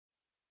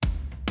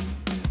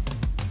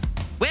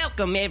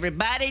Welcome,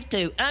 everybody,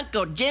 to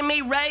Uncle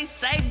Jimmy Ray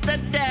Saves the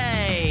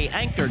Day.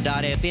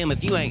 Anchor.fm,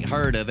 if you ain't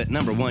heard of it,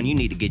 number one, you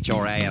need to get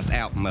your ass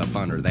out from up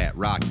under that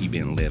rock you've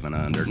been living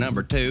under.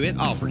 Number two, it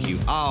offers you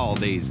all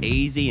these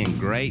easy and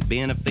great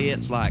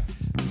benefits like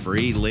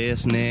free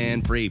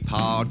listening, free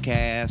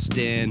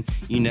podcasting.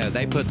 You know,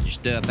 they put your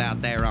stuff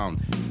out there on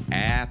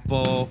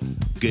Apple,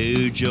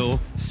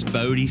 Google,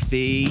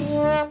 Spotify.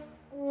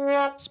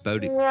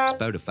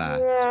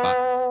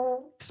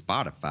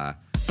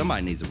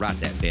 Somebody needs to write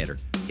that better.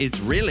 It's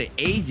really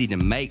easy to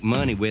make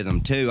money with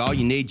them, too. All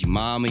you need, your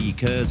mama, your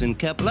cousin, a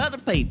couple other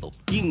people.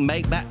 You can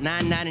make about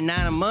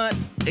 $9.99 a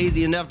month.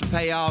 Easy enough to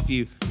pay off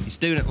your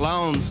student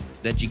loans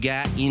that you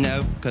got, you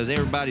know, because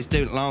everybody's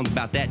student loans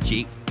about that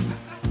cheap.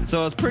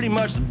 So it's pretty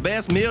much the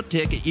best meal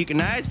ticket you can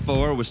ask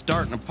for with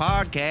starting a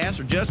podcast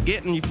or just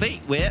getting your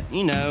feet wet,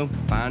 you know,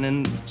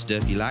 finding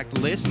stuff you like to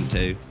listen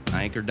to.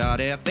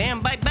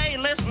 Anchor.fm, baby,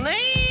 listen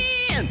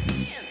in!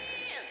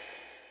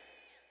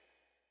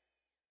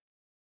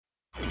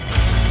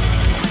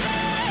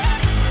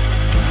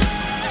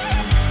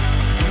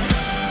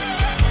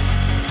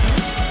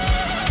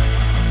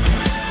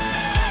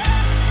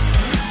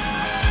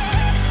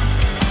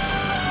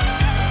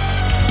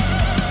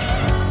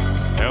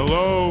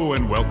 Hello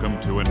and welcome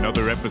to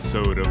another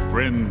episode of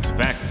Friends,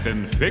 Facts,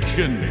 and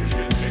Fiction.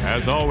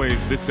 As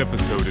always, this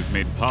episode is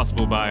made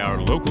possible by our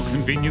local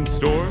convenience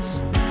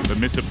stores, the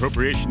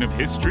misappropriation of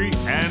history,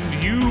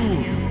 and you.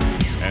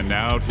 And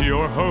now to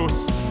your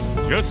hosts,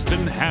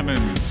 Justin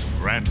Hammonds,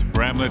 Grant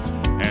Bramlett,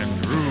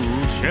 and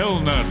Drew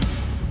Shellnut.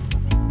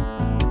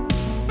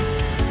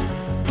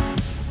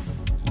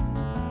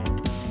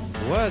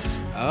 What's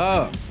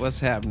up? What's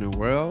happening,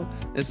 world?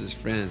 This is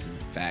Friends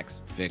and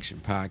Facts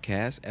Fiction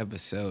Podcast,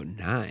 episode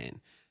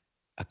 9,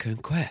 A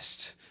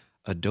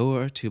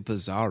Conquest-A-Door to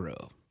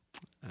Pizzaro.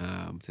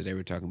 Today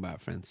we're talking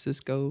about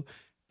Francisco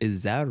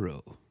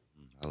Pizzaro.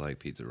 I like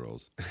pizza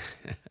rolls.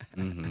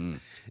 Mm-hmm.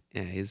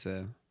 Yeah, he's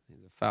a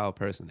foul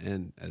person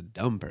and a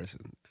dumb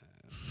person.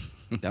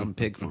 Dumb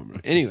pig farmer.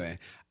 Anyway,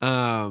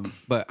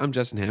 but I'm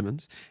Justin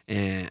Hammonds,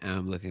 and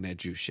I'm looking at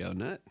Drew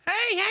Shellnut.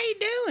 Hey, how you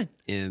doing?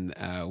 In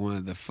one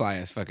of the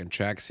flyest fucking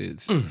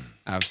tracksuits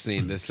I've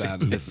seen this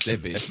side of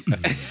Mississippi.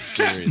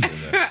 Seriously,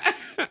 though.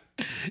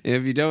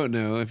 If you don't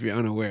know, if you're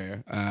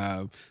unaware,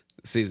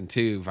 season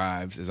 2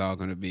 vibes is all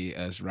going to be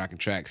us rocking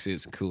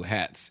tracksuits and cool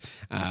hats.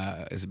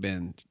 It's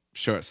been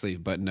short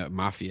sleeve button up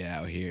mafia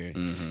out here.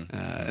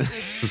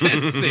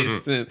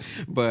 Season.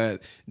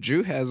 But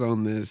Drew has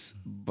on this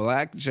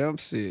black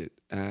jumpsuit,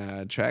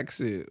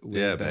 tracksuit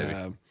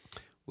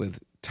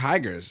with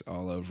tigers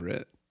all over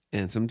it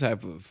and some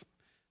type of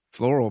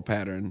floral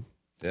pattern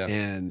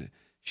and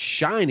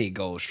shiny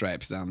gold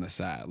stripes down the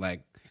side,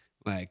 like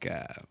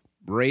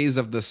rays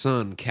of the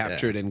sun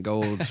captured in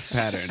gold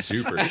pattern.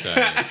 Super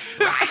shiny.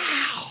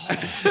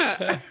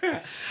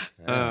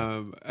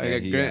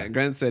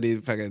 Grant said he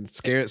fucking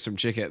scared some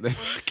chick at the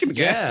fucking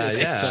gas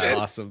station. Yeah,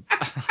 awesome.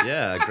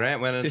 Yeah,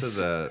 Grant went into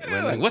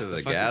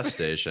the gas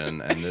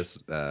station, and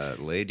this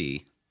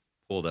lady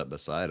pulled up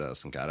beside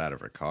us and got out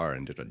of her car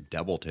and did a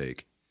double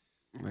take.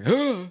 Like,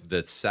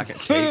 The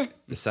second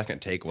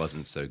take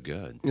wasn't so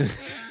good.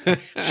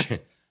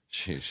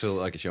 She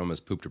looked like she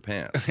almost pooped her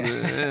pants.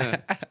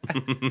 yeah,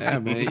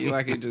 man, you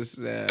like he just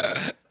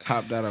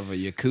hopped out of a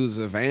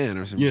Yakuza van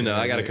or something. You know,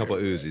 I got a couple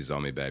Uzis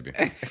on me, baby.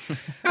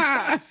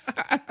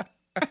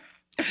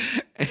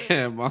 And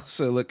I'm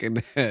also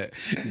looking at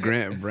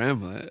Grant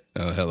Bramlett.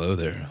 Oh, hello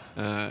there.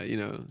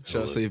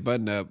 Short sleeve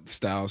button up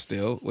style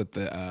still with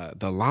the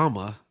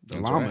llama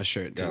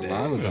shirt Got today.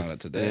 llamas on it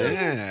today.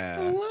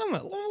 Yeah.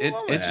 Llama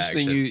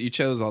Interesting action. you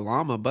chose a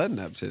llama button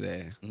up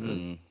today.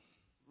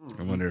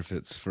 I wonder if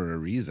it's for a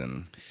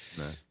reason.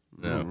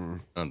 No,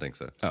 I don't think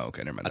so. Oh,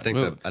 okay, never mind.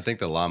 I think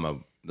the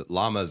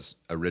llamas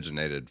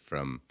originated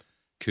from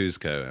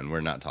Cusco, and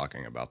we're not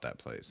talking about that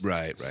place.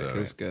 Right. So,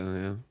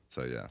 Cusco, yeah.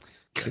 So yeah,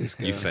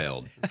 Cusco. you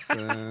failed.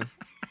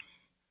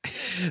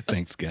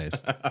 Thanks,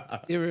 guys.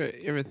 You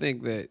ever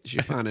think that you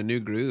should find a new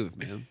groove,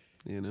 man?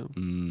 You know?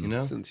 You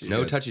know, Since no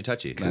you're touchy.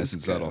 Nice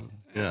and subtle.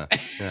 Yeah.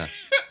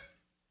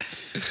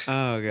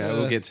 Oh, God.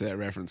 We'll get to that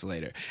reference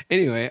later.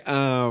 Anyway,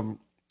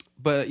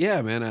 but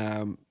yeah,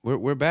 man,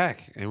 we're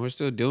back and we're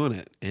still doing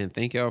it. And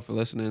thank y'all for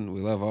listening. We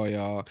love all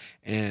y'all.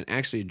 And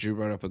actually, Drew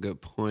brought up a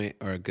good point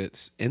or a good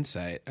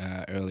insight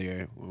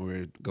earlier when we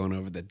were going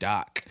over the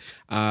doc.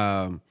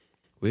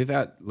 We've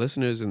got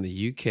listeners in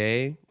the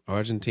UK,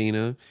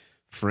 Argentina,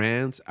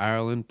 France,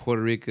 Ireland,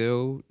 Puerto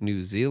Rico,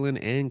 New Zealand,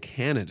 and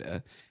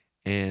Canada.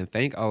 And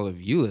thank all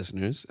of you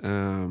listeners.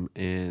 And,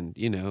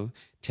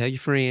 tell your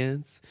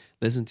friends,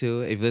 listen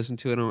to it. If you listen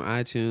to it on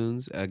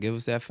iTunes, give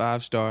us that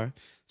 5-star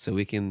so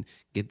we can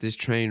get this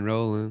train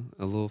rolling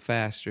a little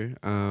faster.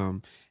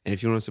 And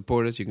if you want to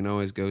support us, you can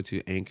always go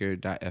to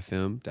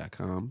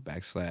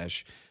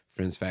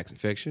anchor.fm.com/Friends, Facts,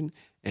 and Fiction.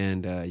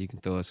 And you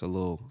can throw us a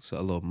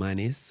little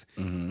monies,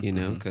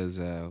 because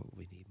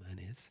we need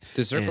monies.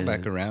 To circle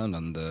back around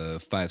on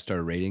the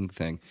 5-star rating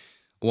thing,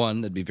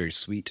 one, that'd be a very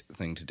sweet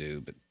thing to do.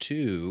 But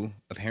two,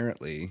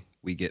 apparently,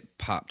 we get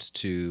popped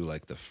to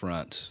like the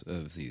front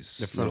of these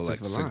The front little of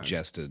like the line.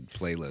 suggested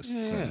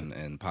playlists Yeah.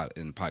 and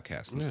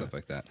podcasts and stuff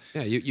like that.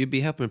 Yeah, you'd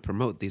be helping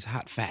promote these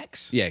hot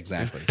facts. Yeah,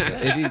 exactly. So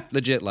if you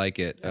legit like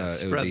it, it would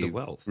spread be the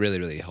wealth. really,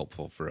 really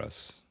helpful for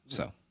us.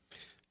 So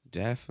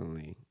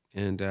Definitely.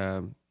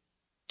 And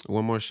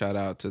one more shout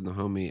out to the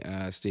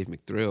homie Steve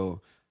McThrill,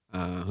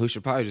 who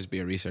should probably just be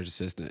a research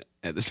assistant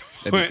at this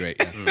point. that'd be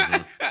great.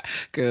 Yeah.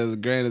 Because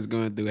Grant is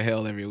going through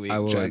hell every week I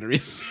will, trying to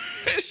research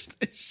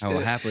this I will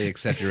shit. happily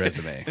accept your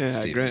resume, Yeah,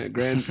 Steve.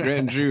 Grant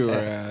and Drew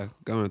are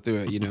going through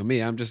it. You know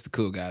me, I'm just the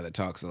cool guy that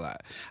talks a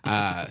lot.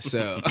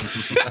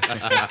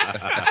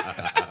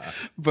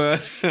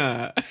 But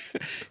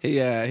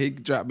he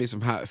dropped me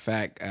some hot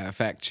fact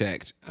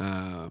checked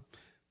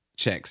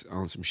checks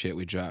on some shit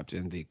we dropped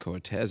in the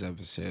Cortez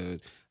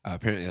episode.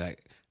 Apparently,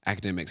 like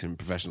academics and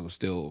professionals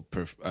still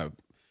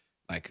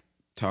like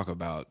talk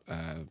about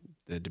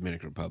the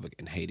Dominican Republic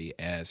and Haiti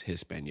as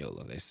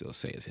Hispaniola. They still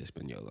say it's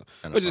Hispaniola,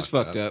 Kinda which is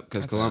fucked fucked up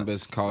because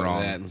Columbus called it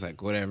wrong. that and it's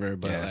like whatever,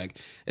 but Yeah. like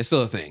it's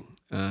still a thing.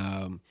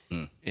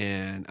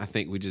 And I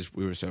think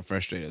we were so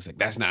frustrated. It's like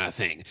that's not a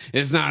thing.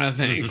 It's not a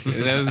thing.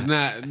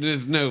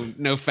 There's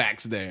no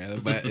facts there,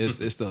 but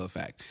it's still a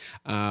fact.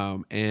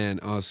 And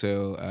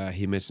also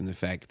he mentioned the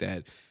fact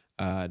that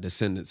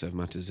descendants of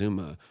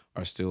Montezuma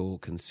are still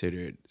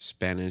considered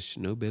Spanish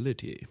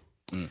nobility.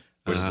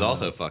 Which is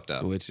also fucked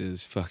up. Which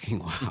is fucking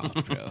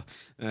wild, bro.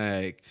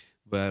 Like,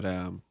 but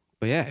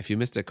yeah, if you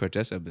missed that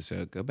Cortez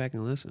episode, go back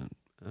and listen.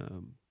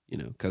 You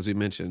know, because we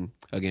mentioned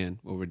again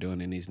what we're doing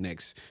in these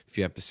next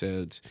few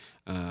episodes.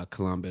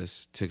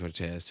 Columbus to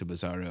Cortez to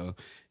Pizzaro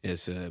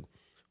is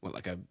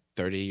like a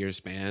 30-year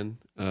span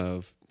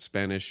of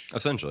Spanish.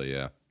 Essentially,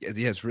 yeah. Yeah,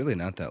 it's really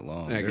not that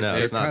long. Yeah, No,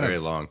 it's not kind very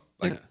of, long.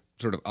 Like Yeah.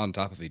 sort of on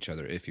top of each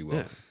other, if you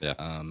will. Yeah.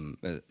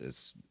 Yeah.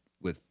 It's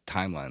with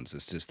timelines.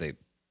 It's just they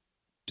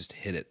just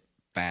hit it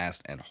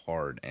fast and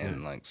hard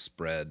and like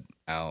spread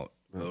out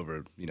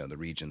over the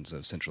regions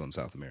of Central and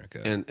South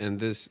America. And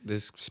this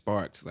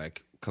sparked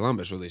like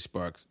Columbus really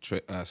sparked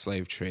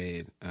slave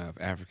trade of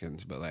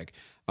Africans, but like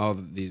all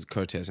of these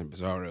Cortez and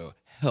Pizarro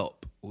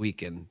help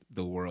weaken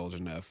the world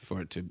enough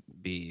for it to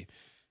be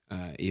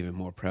even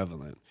more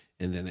prevalent.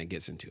 And then it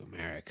gets into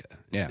America.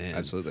 Yeah, And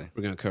absolutely.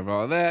 We're gonna cover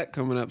all that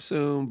coming up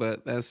soon,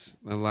 but that's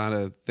a lot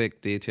of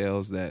thick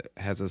details that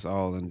has us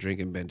all in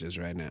drinking benches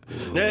right now.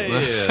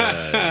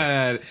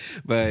 Yeah.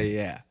 But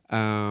yeah.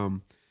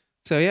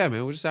 So yeah,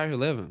 man, we're just out here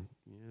living.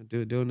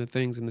 Doing the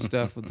things and the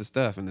stuff with the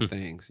stuff and the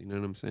things. You know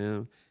what I'm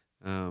saying?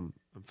 I'm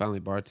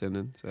finally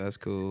bartending, so that's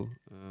cool.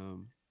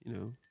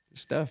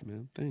 Stuff,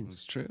 man, things.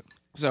 It's true.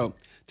 So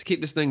to keep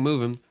this thing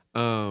moving,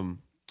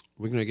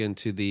 we're gonna get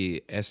into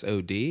the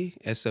SODOW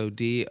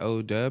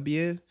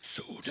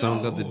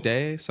song of the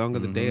day, song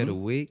of the day of the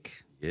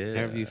week. Yeah.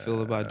 However you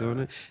feel about doing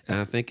it, and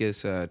I think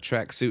it's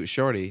Tracksuit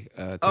Shorty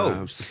time.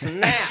 Oh,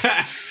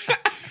 snap.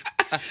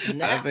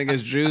 I think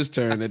it's Drew's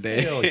turn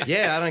today. Hell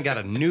yeah, I done got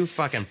a new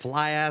fucking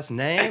fly ass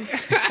name.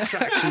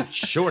 Tracksuit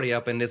Shorty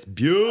up in this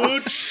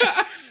bitch.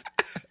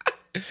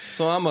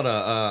 So I'm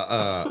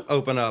gonna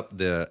open up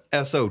the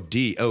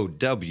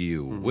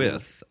SODOW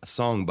with a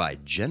song by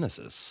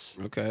Genesis.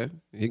 Okay,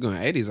 he going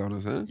 80s on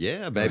us, huh?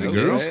 Yeah, baby Okay.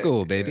 girl. Girl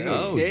school, baby.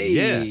 Oh,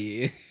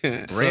 Hey.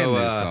 Brand So,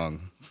 new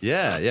song.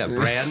 Yeah,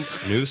 brand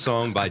new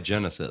song by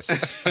Genesis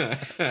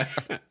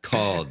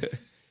called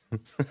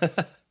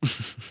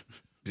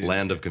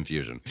Land of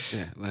Confusion.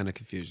 Yeah, Land of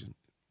Confusion.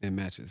 It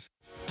matches.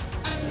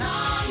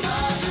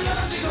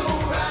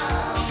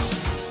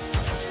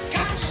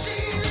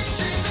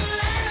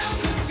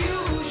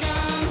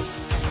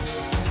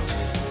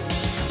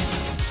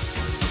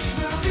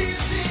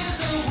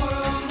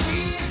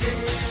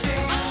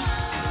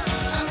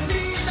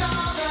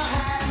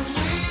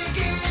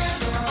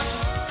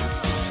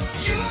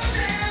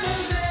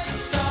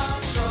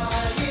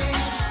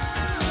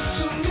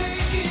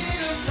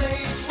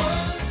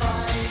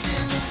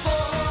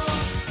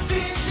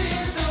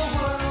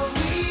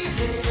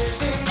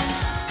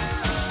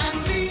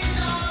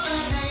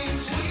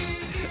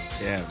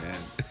 Yeah,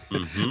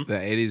 man. The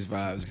 80s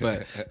vibes,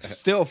 but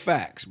still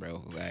facts,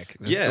 bro. Like,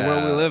 that's the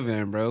world we Yeah. live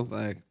in, bro.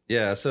 Like,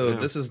 Yeah, so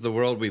this is the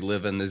world we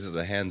live in. These are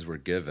the hands we're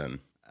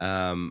given.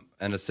 And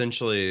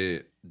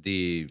essentially,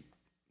 the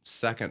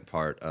second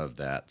part of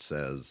that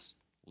says,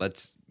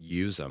 let's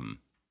use them,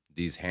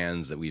 these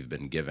hands that we've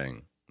been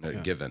given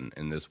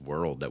in this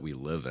world that we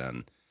live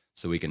in,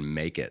 so we can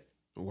make it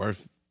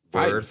worth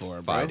worth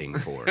for, bro. fighting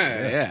for.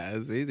 Yeah,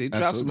 it's easy. He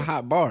dropped some Absolutely.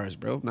 hot bars,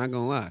 bro. Not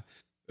gonna lie.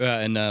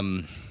 And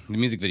the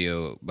music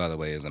video, by the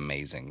way, is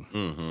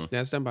amazing.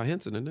 That's done by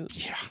Henson, isn't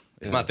it? Yeah.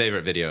 It's my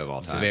favorite video of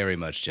all time. Very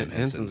much Jim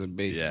Henson. Henson's a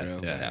beast, yeah,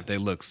 bro. Yeah. Yeah. They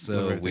look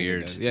so Everything he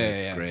weird. does. Yeah,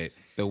 it's yeah. great.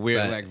 The weird,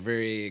 But- like,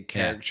 very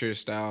caricature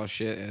style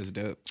shit is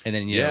dope. And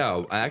then, you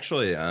know, Yeah,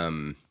 actually,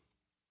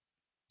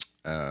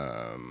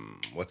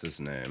 what's his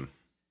name?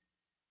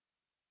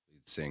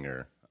 Lead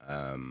singer,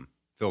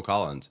 Phil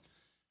Collins.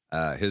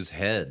 His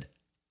head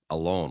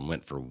alone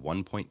went for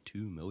 $1.2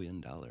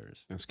 million.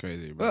 That's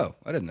crazy, bro. whoa,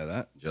 I didn't know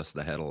that. Just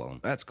the head alone.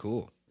 That's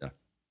cool.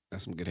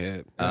 That's some good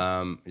head.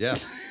 Yeah.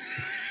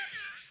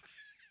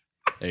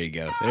 There you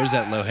go. There's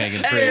that low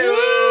hanging fruit.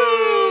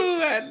 Ooh,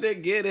 had to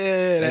get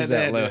it. There's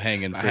that low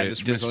hanging I had to fruit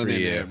sprinkle just for it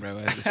in you. there, bro.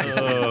 I had to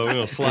sprinkle Oh, we're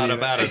gonna slide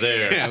up out of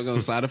there. Yeah, we're gonna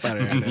slide up out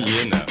of there.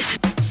 You know.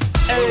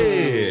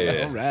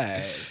 Hey. All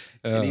right.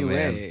 Oh,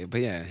 Anyway, but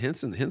yeah,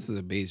 Henson's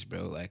a beast,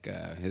 bro. Like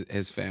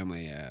his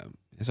family,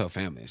 his whole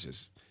family is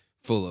just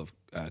full of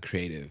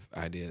creative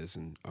ideas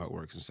and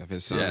artworks and stuff.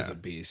 His son is a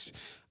beast.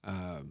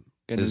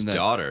 His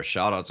daughter,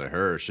 shout out to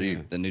her.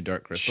 The new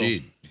Dark Crystal.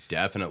 She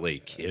definitely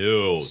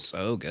killed.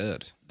 So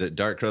good. The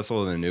Dark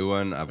Crystal, the new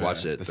one, I've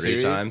watched it 3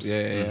 series? times.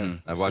 Yeah, yeah.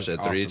 Mm-hmm. I've watched it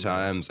It's three just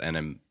awesome, times, and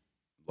I'm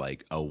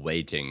like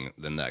awaiting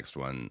the next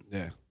one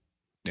Yeah,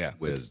 Yeah.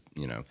 with,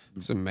 you know,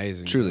 it's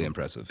amazing. Truly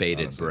impressive.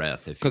 bated honestly.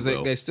 breath, if you Because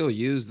will. they still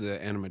use the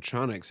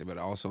animatronics, but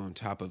also on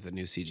top of the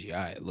new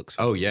CGI, it looks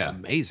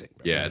amazing.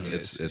 Bro. Yeah, Like,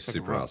 it's fucking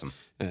super wild. awesome.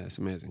 Yeah, it's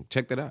amazing.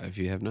 Check that out if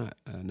you have not.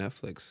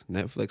 Netflix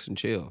and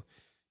chill.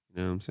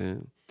 You know what I'm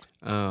saying?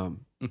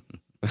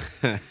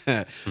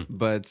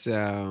 But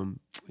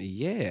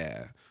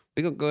yeah,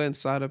 we're gonna go ahead and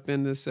slide up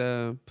in this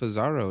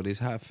Pizzaro, these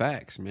hot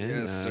facts, man.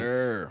 Yes,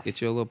 sir. Get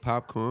you a little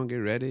popcorn, get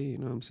ready. You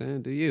know what I'm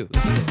saying? Do you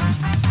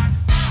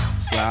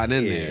slide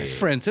in there?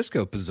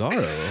 Francisco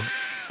Pizzaro.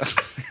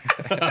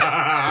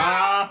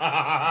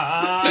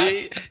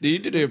 You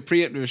did a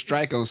preemptive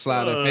strike on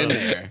slide up in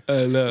there.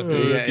 I love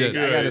it.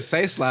 I gotta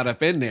say slide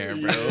up in there,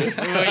 bro. You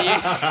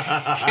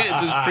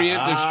can't just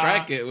preemptive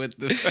strike it with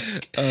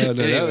the. Oh, no,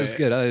 that was Anyway.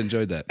 good. I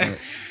enjoyed that.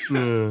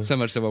 So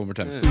much so one more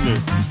time.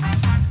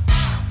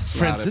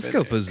 Francisco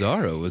Slide up in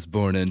Pizzaro was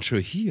born in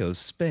Trujillo,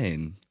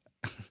 Spain,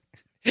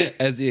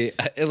 as the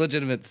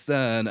illegitimate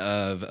son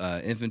of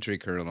infantry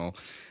colonel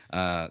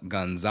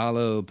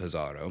Gonzalo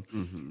Pizzaro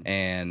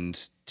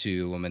and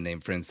to a woman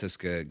named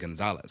Francisca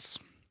Gonzalez,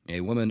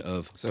 a woman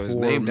of So it's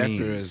poor named means.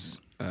 after his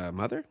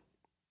mother,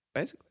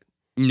 basically.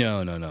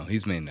 No.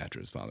 He's named after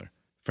his father.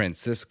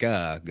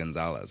 Francisca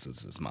Gonzalez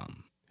is his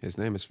mom. His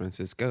name is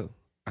Francisco.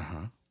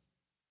 Uh-huh.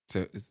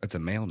 So it's, That's a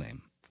male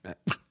name.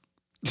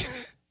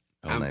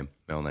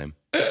 Male name.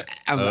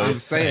 I'm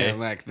saying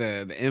like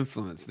the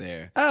influence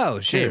there. Oh,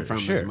 Came from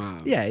his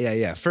mom.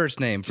 Yeah. First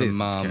name from Jesus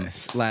mom,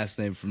 Christ. last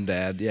name from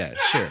dad. Yeah,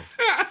 sure.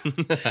 All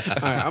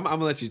right, I'm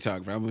gonna let you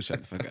talk, bro. I'm gonna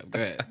shut the fuck up. Go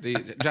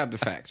ahead. Drop the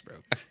facts, bro.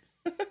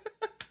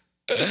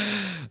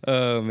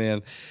 Oh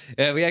man,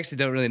 yeah. We actually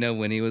don't really know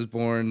when he was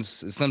born.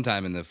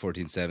 Sometime in the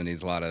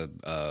 1470s. A lot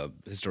of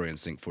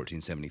historians think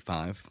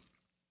 1475.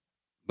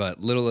 But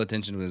little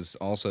attention was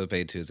also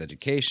paid to his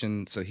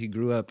education, so he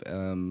grew up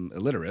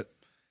illiterate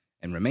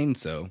and remained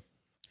so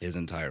his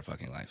entire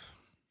fucking life.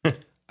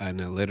 An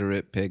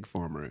illiterate pig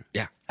farmer.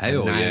 Yeah,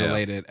 Hell yeah.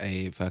 Annihilated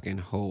a fucking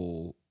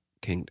whole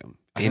kingdom.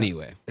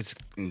 Anyway, it's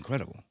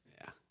incredible.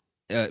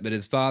 Yeah, but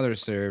his father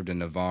served in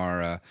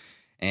Navarra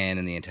and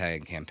in the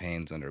Italian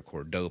campaigns under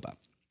Cordoba.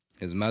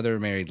 His mother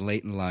married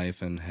late in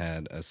life and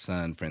had a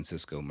son,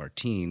 Francisco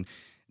Martin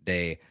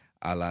de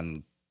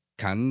Alcantara.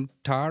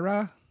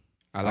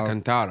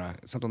 Alcantara.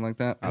 Something like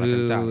that,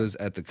 Alcantara. who was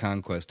at the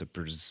conquest of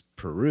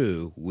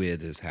Peru with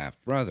his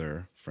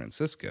half-brother,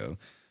 Francisco,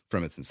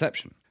 from its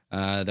inception.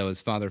 Though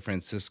his father,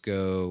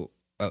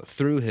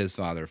 through his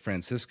father,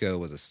 Francisco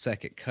was a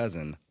second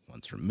cousin,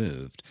 once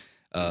removed,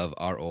 of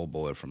our old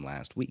boy from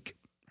last week,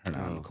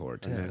 Hernan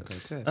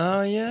Cortez.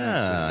 Oh,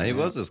 yeah. He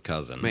was his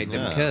cousin. Made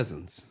them Yeah.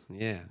 cousins.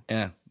 Yeah.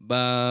 Yeah.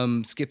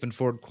 Skipping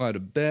forward quite a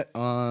bit,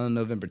 on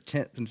November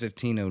 10th in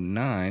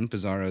 1509,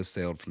 Pizarro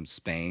sailed from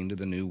Spain to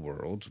the New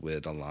World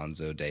with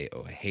Alonso de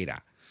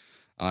Ojeda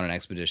on an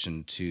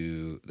expedition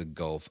to the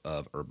Gulf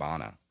of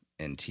Urbana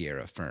in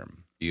Tierra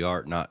Firme, You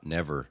art not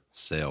never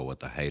sail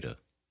with a hater.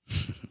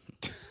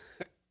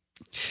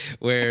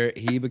 where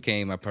he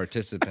became a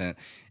participant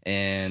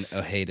in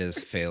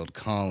Ojeda's failed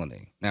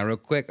colony. Now, real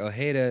quick,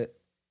 Ojeda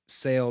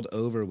sailed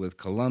over with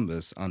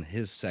Columbus on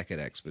his second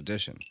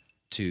expedition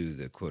to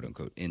the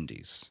quote-unquote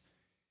Indies.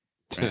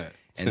 Right?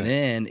 And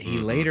then he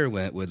later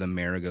went with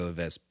Amerigo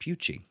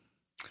Vespucci.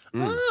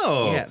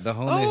 Oh. Yeah, the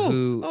homie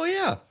who Oh,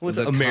 yeah. With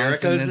the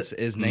America's continents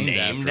is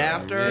named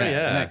after. Yeah.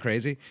 Isn't that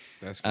crazy?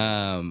 That's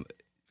cool.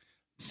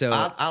 So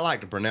I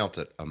like to pronounce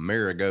it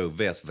Amerigo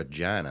Vest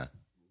Vagina.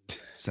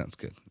 sounds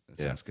good. That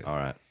Yeah. sounds good. All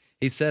right.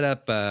 He set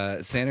up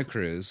Santa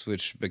Cruz,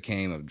 which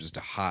became just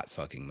a hot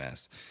fucking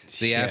mess.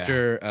 See, Yeah.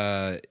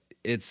 after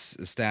its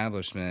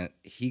establishment,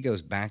 he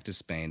goes back to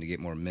Spain to get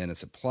more men and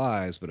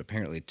supplies, but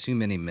apparently too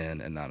many men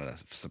and not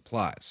enough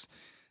supplies.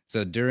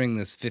 So during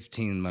this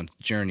 15-month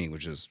journey,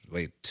 which is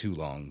way too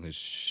long,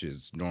 which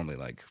is normally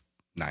like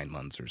 9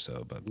 months or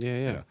so, but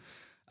Yeah.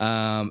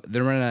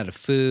 they're running out of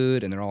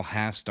food and they're all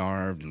half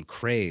starved and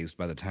crazed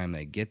by the time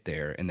they get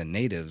there. And the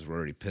natives were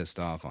already pissed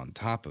off on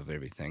top of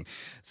everything.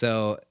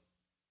 So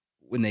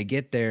when they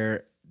get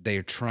there,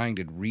 they're trying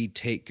to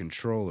retake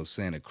control of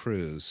Santa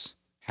Cruz,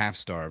 half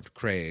starved,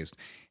 crazed.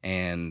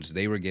 And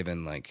they were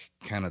given like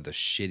kind of the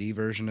shitty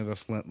version of a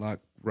flintlock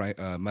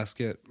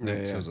musket. Right?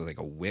 Yeah, So yeah. it was like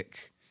a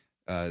wick.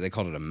 They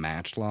called it a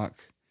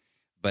matchlock.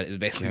 but it was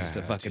basically just a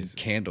God, fucking Jesus.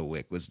 candle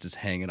wick was just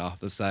hanging off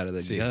the side of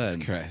the Jesus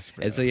gun. Christ,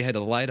 bro. And so you had to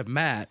light a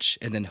match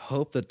and then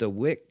hope that the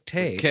wick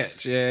takes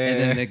catch, and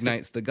then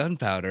ignites the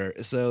gunpowder.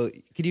 So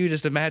can you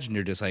just imagine?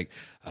 You're just like,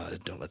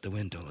 don't let the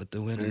wind, and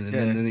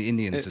then the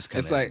Indians just come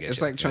It's in like and get it's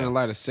you. like trying to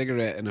light a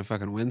cigarette in a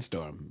fucking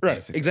windstorm. Right,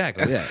 basically.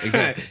 exactly, yeah,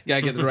 exactly. You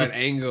gotta get the right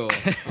angle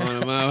on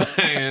them up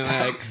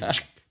and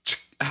like,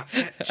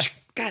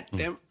 God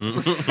damn.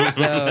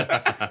 So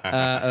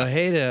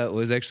Ojeda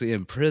was actually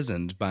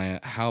imprisoned by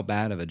how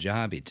bad of a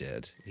job he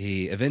did.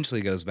 He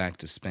eventually goes back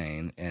to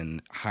Spain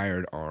and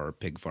hired our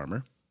pig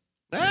farmer,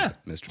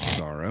 Mr.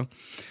 Pizzaro.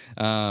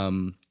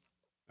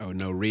 Oh,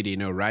 no reedy,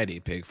 no righty,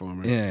 pig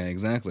farmer. Yeah,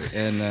 exactly.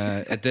 And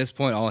at this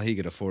point, all he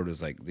could afford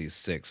was like these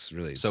 6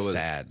 really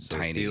sad, So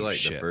tiny is he like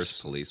ships the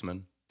first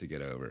policeman? to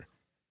get over.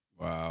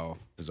 Wow.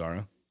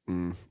 Pizzaro?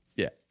 Mm.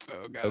 Yeah.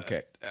 Oh, God.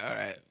 Okay. All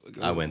right.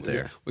 I went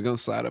there. We're going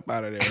to slide up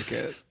out of there,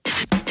 kids.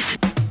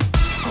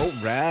 All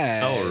right.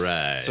 All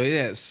right. So he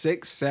had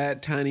 6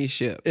 sad, tiny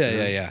ships.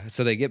 Yeah.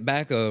 So they get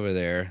back over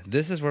there.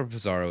 This is where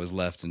Pizzaro was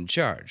left in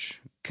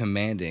charge,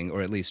 commanding,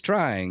 or at least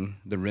trying,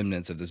 the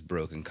remnants of this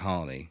broken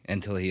colony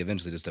until he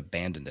eventually just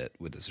abandoned it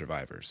with the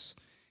survivors.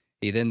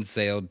 He then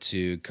sailed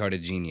to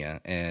Cartagena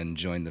and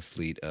joined the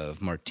fleet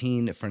of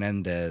Martin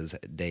Fernandez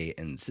de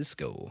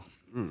Encisco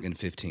in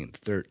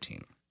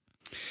 1513.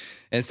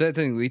 And so that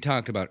thing we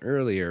talked about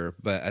earlier,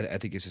 but I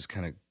think it's just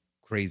kind of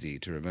crazy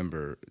to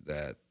remember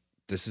that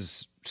this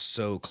is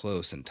so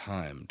close in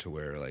time to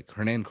where like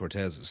Hernan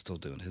Cortez is still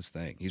doing his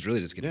thing. He's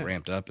really just getting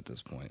ramped up at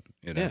this point,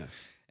 you know? Yeah.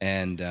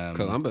 And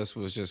Columbus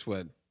was just,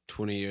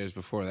 20 years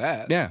before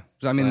that? yeah.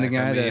 So, I mean, the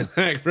guy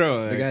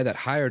the guy that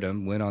hired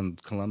him went on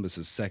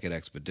Columbus's second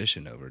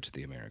expedition over to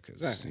the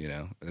Americas, Exactly. you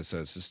know? So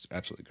it's just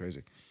absolutely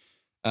crazy.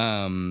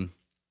 The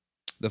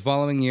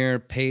following year,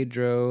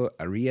 Pedro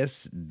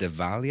Arias de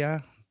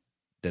Villa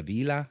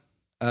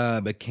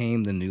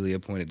became the newly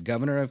appointed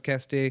governor of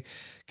Castilla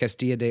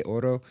de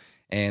Oro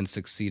and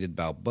succeeded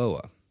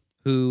Balboa,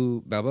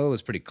 who Balboa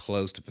was pretty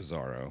close to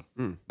Pizarro.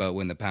 But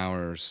when the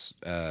powers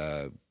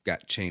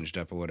got changed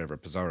up or whatever,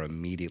 Pizarro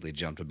immediately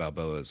jumped to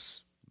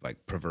Balboa's like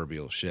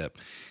proverbial ship,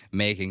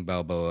 making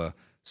Balboa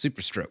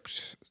super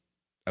stoked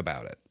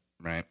about it,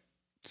 right?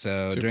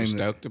 So Super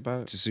stoked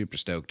about it? Super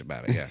stoked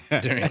about it, yeah.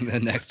 During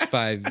the next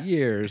 5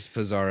 years,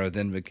 Pizarro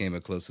then became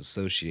a close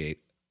associate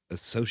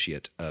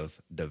of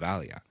de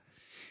Valla,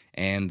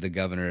 and the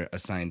governor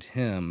assigned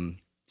him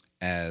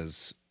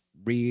as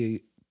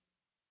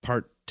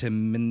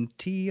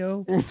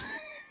repartimentio.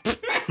 I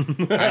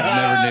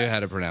never knew how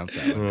to pronounce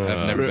that.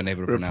 I've never been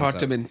able to pronounce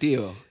that.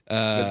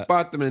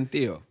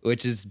 Repartimentio.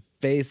 Which is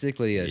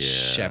basically a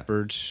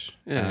shepherd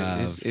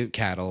of it's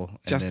cattle. and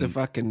Just a then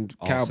fucking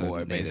also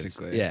cowboy, natives.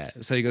 basically. Yeah.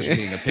 So he goes from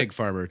being a pig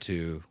farmer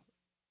to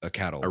a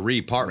cattle A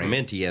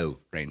repartimentio.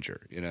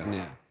 ranger, you know?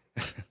 Yeah.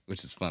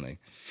 Which is funny.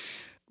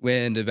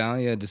 When de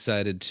Valla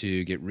decided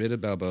to get rid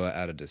of Balboa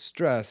out of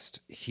distrust,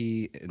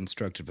 he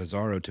instructed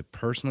Pizarro to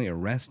personally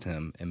arrest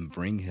him and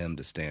bring him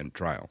to stand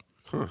trial.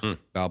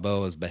 Balboa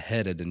was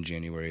beheaded in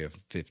January of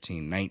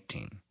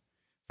 1519.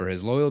 For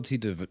his loyalty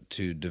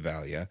to de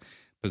Valla,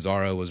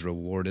 Pizarro was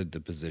rewarded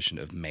the position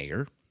of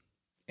mayor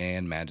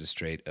and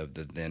magistrate of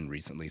the then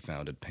recently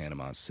founded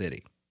Panama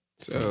City.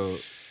 So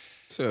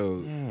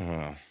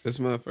this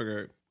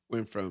motherfucker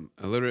went from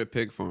a literate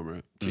pig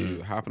farmer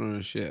to hopping on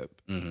a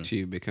ship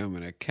to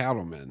becoming a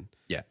cattleman.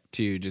 Yeah.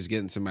 To just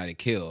getting somebody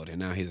killed, and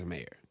now he's a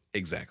mayor.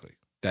 Exactly.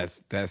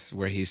 That's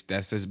where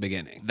that's his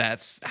beginning.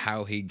 That's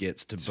how he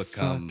gets to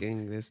become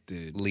Fucking this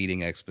dude.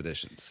 leading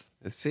expeditions.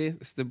 See,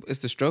 it's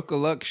the stroke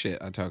of luck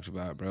shit I talked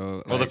about,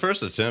 bro. Well, the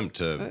first attempt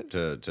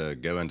to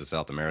go into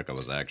South America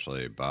was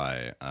actually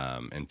by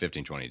in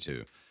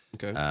 1522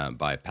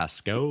 by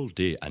Pascal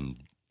de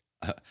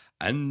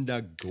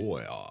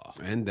Andagoya.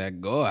 And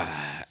that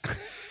guy.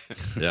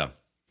 Yeah.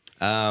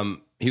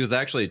 He was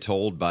actually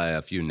told by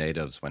a few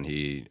natives when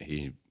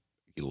he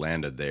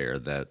landed there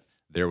that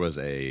there was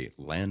a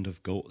land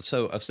of gold.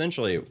 So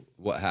essentially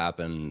what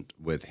happened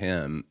with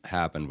him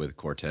happened with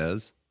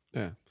Cortez.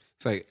 Yeah.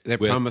 It's like they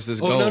promised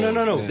us gold.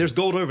 No. Yeah. There's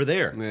gold over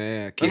there.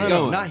 Yeah. Keep No,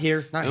 going. not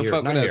here. Not Don't here.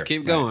 fuck Not with us. here.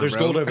 Keep going, There's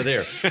bro. gold over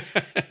there.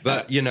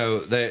 But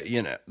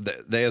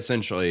they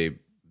essentially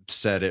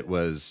said it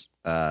was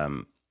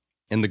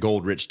in the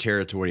gold-rich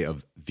territory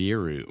of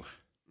Viru,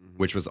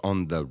 which was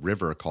on the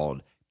river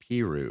called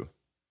Piru,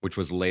 which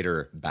was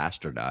later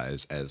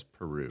bastardized as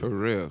Peru.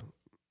 Peru.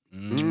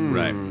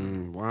 Right.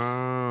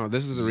 Wow.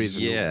 This is the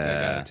reason they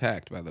Yeah. got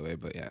attacked, by the way.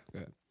 But yeah, go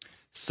ahead.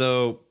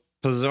 So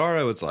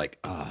Pizarro was like,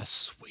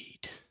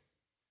 sweet.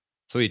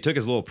 So he took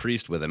his little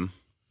priest with him,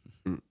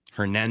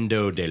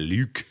 Hernando de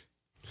Luque,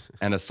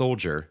 and a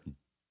soldier,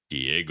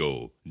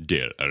 Diego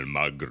del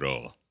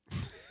Almagro.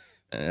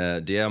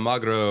 De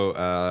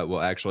Almagro will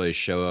actually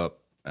show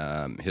up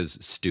his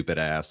stupid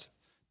ass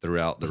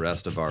throughout the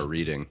rest of our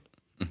reading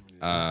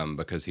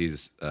because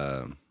he's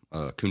a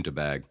kunta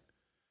bag.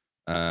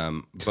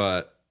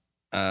 But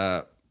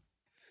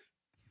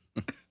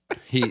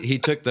he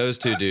took those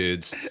two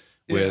dudes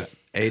with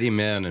 80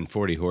 men and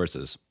 40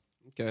 horses.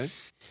 Okay.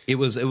 It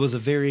was a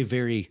very,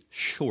 very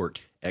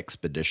short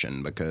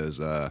expedition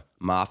because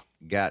Moth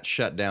got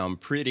shut down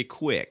pretty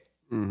quick.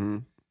 Mm-hmm.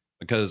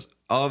 Because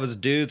all of his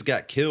dudes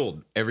got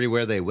killed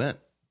everywhere they went.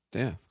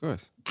 Yeah, of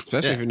course.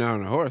 Especially if you're not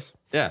on a horse.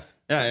 Yeah.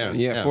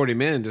 Yeah, 40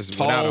 men just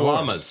tall without a horse.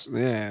 llamas.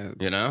 Yeah.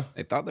 You know?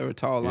 They thought they were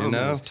tall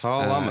llamas.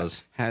 Tall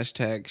llamas.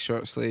 Hashtag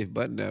short sleeve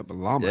button up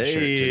llama Yeah.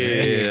 shirt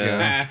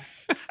today.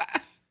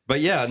 But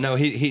yeah, no,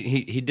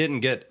 he didn't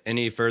get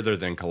any further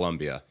than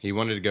Colombia. He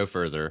wanted to go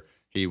further.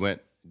 He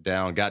went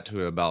down, got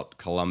to about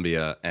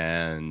Colombia,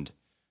 and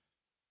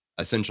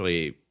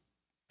essentially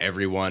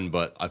everyone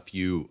but a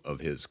few of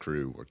his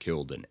crew were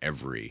killed in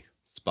every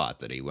spot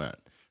that he went.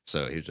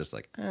 So he was just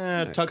like,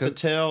 tuck the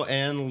tail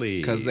and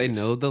leave. Because they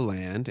know the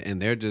land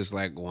and they're just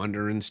like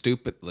wandering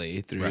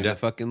stupidly through the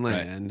fucking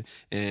land.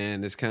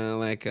 And it's kind of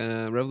like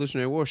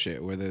Revolutionary War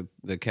shit where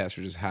the cats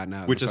were just hiding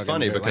out. Which in is fucking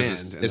funny their because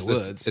land it's in the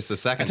woods. the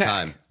second Attack.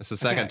 time. It's the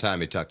second Attack.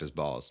 time he tucked his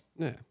balls.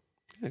 Yeah,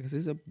 because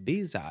he's a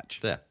bizarre.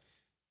 Yeah.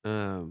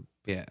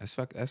 Yeah,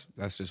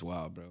 that's just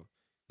wild, bro.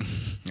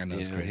 I know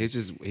it's Yeah,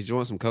 crazy. he just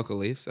wants some cocoa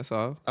leaves. That's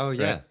all. Oh,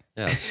 yeah. Right.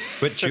 Yeah.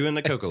 Quit chewing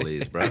the cocoa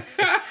leaves, bro.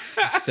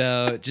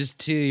 So just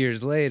 2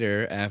 years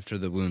later, after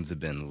the wounds had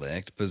been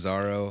licked,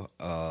 Pizzaro,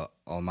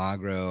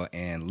 Almagro,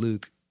 and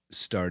Luke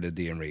started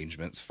the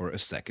arrangements for a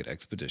second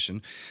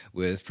expedition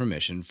with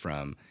permission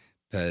from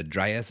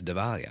Pedraez de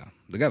Valle,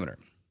 the governor,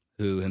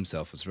 who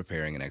himself was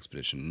preparing an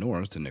expedition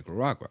north to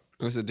Nicaragua.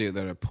 What's the dude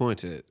that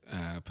appointed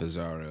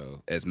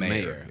Pizzaro As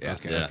mayor, Yeah,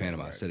 of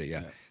Panama City,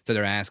 yeah. So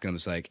they're asking him,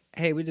 it's like,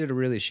 hey, we did a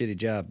really shitty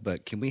job,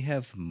 but can we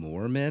have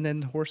more men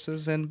and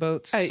horses and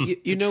boats? Hey, you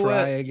to know try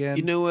what? Again?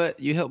 You know what?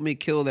 You helped me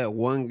kill that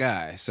one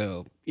guy,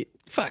 so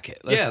fuck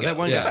it. Let's go. That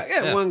one guy.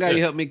 That one guy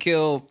you helped me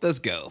kill. Let's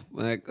go.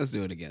 Like, let's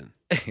do it again.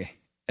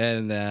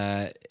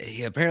 And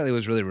he apparently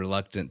was really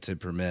reluctant to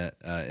permit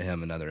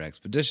him another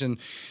expedition.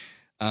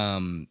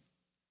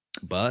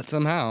 But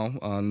somehow,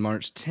 on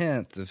March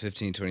 10th of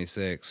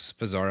 1526,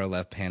 Pizarro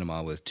left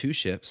Panama with 2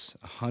 ships,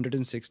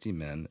 160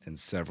 men, and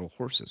several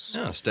horses.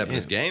 Oh, stepping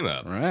his game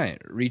up.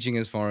 Right, reaching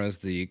as far as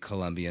the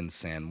Colombian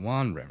San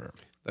Juan River.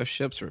 Those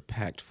ships were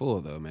packed full,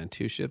 though, man.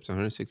 2 ships,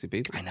 160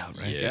 people. I know,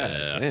 right? Yeah.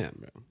 God damn,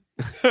 bro.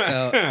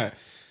 So,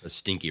 A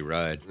stinky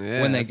ride.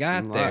 Yeah, when they that's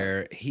got a lot.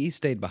 there, he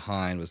stayed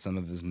behind with some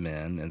of his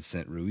men and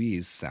sent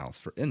Ruiz south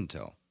for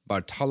intel.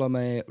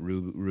 Bartolome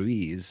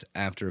Ruiz,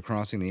 after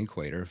crossing the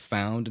equator,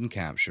 found and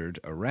captured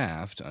a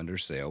raft under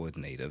sail with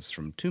natives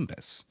from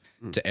Tumbes.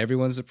 To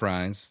everyone's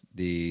surprise,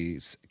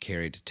 these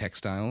carried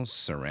textiles,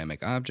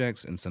 ceramic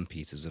objects, and some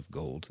pieces of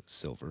gold,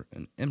 silver,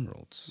 and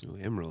emeralds, Oh,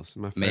 emeralds,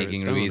 my favorite making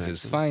stone,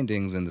 Ruiz's actually.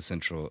 findings in the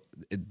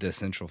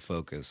central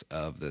focus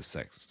of the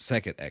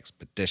second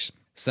expedition.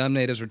 Some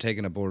natives were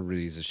taken aboard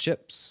Ruiz's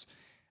ships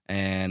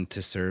and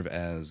to serve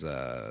as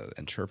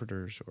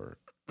interpreters or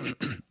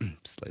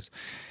slaves.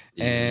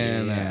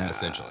 And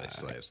Essentially,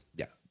 slaves.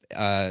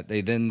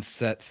 they then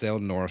set sail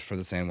north for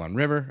the San Juan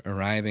River,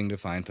 arriving to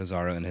find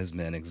Pizarro and his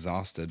men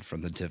exhausted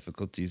from the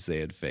difficulties they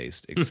had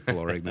faced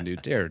exploring the new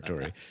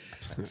territory.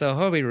 So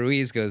Hobie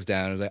Ruiz goes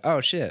down and is like,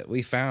 oh shit,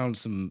 we found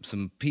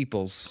some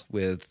peoples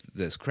with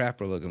this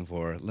crap we're looking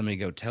for. Let me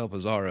go tell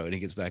Pizarro. And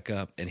he gets back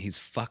up and he's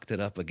fucked it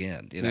up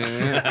again. You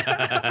know?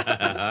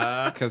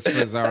 Because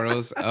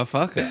Pizarro's a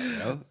fuck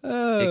up,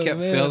 bro. He kept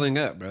filling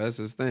up, bro. That's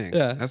his thing.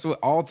 Yeah. That's what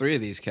all 3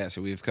 of these cats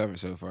that we've covered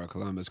so far,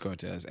 Columbus,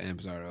 Cortez, and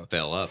Pizarro,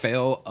 Fell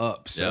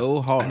up.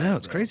 so hard. I know,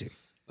 it's bro. crazy.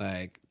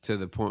 Like, to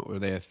the point where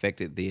they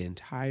affected the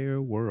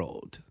entire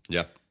world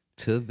Yeah.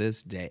 to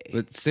this day.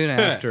 But soon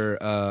after,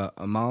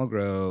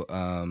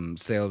 Almagro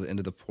sailed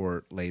into the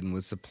port laden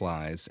with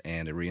supplies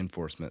and a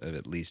reinforcement of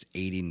at least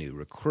 80 new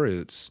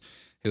recruits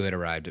who had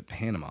arrived at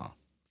Panama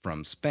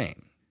from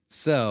Spain.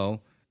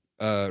 So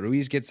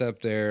Ruiz gets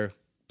up there.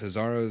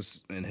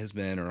 Pizarro's and his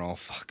men are all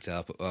fucked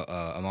up.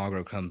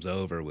 Almagro comes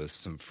over with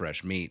some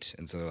fresh meat,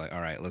 and so they're like, "All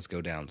right, let's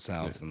go down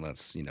south and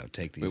let's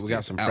take these." we got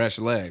dudes some out." fresh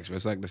legs, but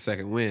it's like the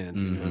second wind.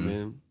 You know what I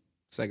mean?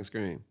 Second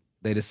screen.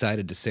 They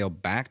decided to sail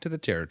back to the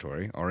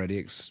territory already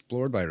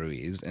explored by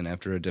Ruiz, and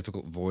after a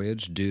difficult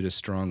voyage due to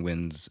strong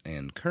winds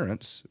and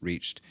currents,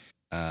 reached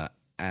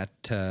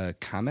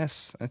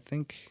Atacames, I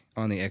think,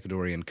 on the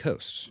Ecuadorian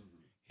coast.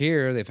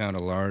 Here, they found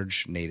a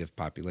large native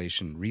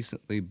population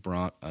recently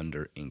brought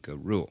under Inca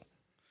rule.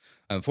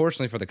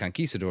 Unfortunately for the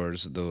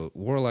conquistadors, the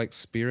warlike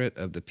spirit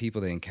of the people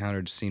they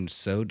encountered seemed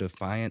so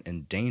defiant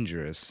and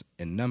dangerous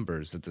in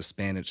numbers that the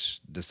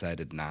Spanish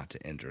decided not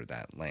to enter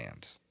that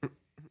land.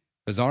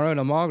 Pizarro and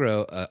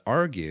Almagro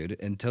argued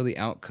until the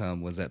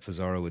outcome was that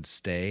Pizarro would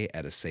stay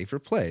at a safer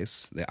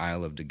place, the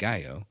Isle of De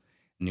Gallo,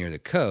 near the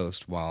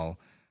coast, while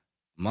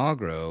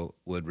Almagro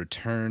would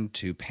return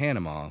to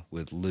Panama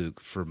with Luke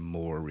for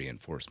more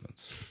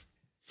reinforcements.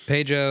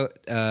 Pedro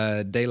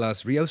de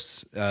los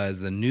Rios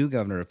is the new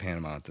governor of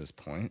Panama at this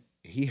point.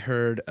 he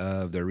heard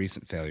of their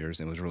recent failures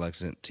and was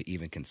reluctant to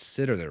even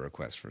consider their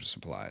request for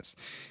supplies.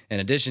 In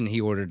addition, he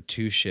ordered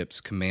 2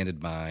 ships commanded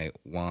by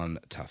Juan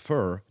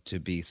Tafur to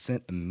be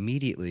sent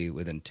immediately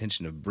with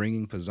intention of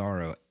bringing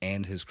Pizarro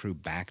and his crew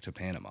back to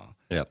Panama.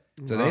 Yep.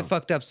 So they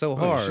fucked up so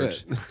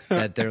hard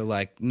that they're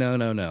like,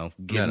 no,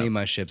 give me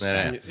my ships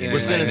back. We're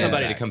sending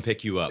somebody to come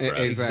pick you up, bro.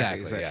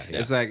 Exactly. Yeah. Yeah.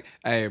 It's like,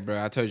 hey,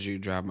 bro, I told you to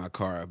drive my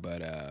car,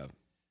 but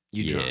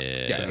you drunk.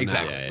 Yeah, So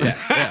exactly.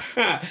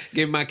 now-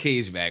 Give my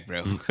keys back,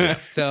 bro.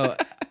 So,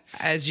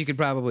 as you could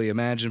probably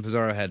imagine,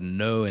 Pizarro had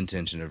no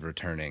intention of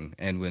returning.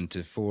 And when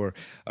Tafur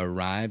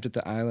arrived at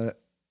the Isla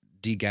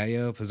de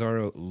Gallo,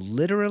 Pizarro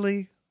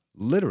literally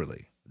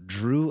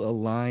drew a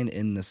line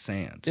in the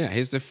sand. Yeah,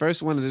 he's the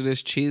first one to do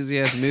this cheesy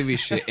ass movie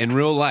shit in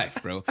real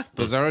life, bro.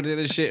 Pizarro did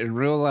this shit in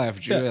real life.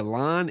 Drew a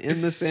line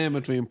in the sand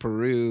between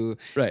Peru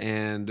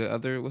and the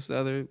other. What's the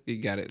other? You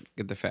got it.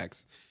 Get the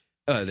facts.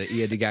 Oh, the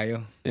Isla de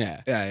Gallo?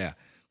 Yeah.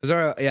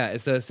 Pizarro,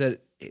 so it said,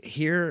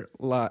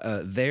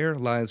 there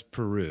lies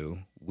Peru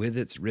with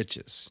its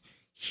riches.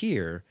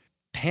 Here,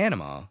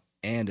 Panama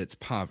and its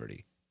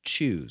poverty.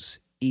 Choose,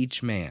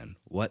 each man,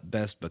 what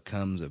best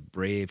becomes a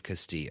brave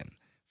Castilian.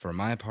 For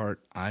my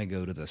part, I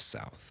go to the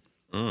south.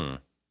 Mm.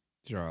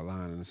 Draw a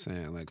line in the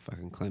sand like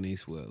fucking Clint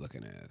Eastwood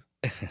looking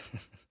ass.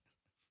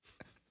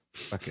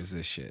 Fuck is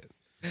this shit?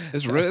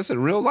 It's real. It's in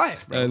real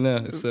life, bro. I know,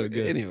 it's so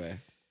good. Anyway,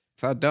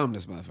 it's how dumb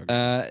this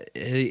motherfucker.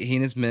 He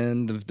and his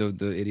men,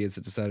 the idiots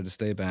that decided to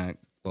stay back.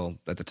 Well,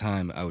 at the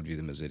time, I would view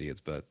them as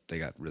idiots, but they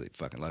got really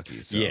fucking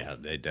lucky. So. Yeah,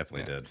 they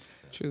definitely did.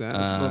 True that.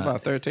 It's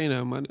about 13 of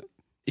them, wasn't it?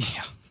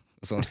 Yeah,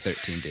 it's only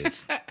 13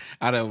 dudes.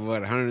 Out of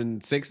what,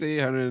 160,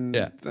 100?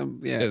 Yeah,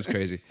 It was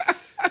crazy.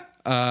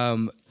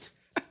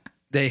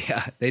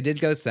 They did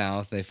go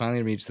south. They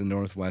finally reached the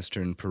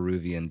northwestern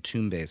Peruvian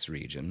Tumbes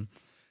region.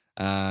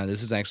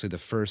 This is actually the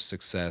first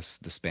success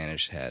the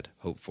Spanish had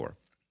hoped for.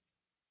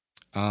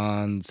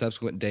 On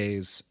subsequent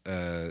days,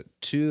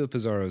 2 of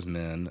Pizarro's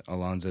men,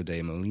 Alonso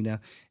de Molina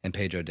and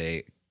Pedro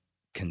de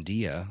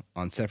Candia,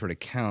 on separate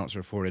accounts,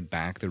 reported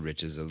back the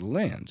riches of the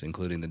land,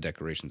 including the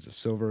decorations of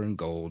silver and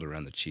gold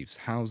around the chief's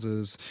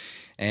houses,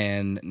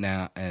 and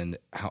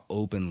how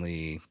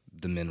openly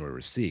the men were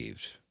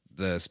received.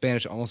 The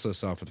Spanish also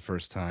saw for the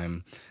first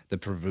time the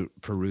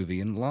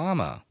Peruvian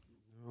llama,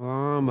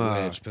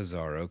 which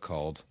Pizarro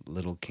called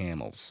little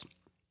camels.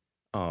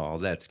 Oh,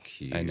 that's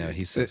cute. I know,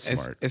 he's so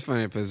smart. It's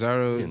funny.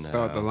 Pizarro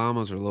thought the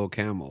llamas were little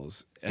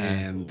camels,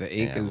 and the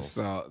Incans camels.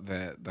 thought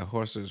that the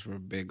horses were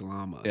big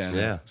llamas.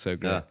 Yeah. So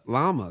great. Yeah.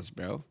 Llamas,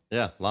 bro.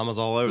 Yeah, llamas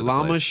all over the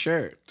Llama place.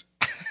 shirt.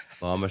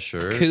 Llama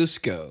shirt.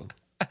 Cusco.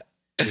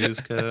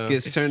 Cusco.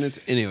 Gets turned into...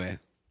 Anyway.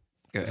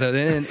 Go So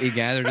then he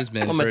gathered his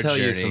men I'm for going a to tell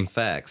you journey some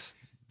facts.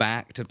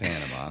 back to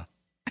Panama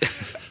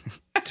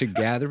to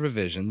gather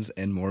provisions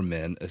and more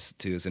men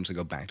to essentially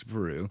go back to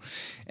Peru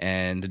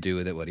and to do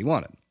with it what he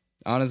wanted.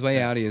 On his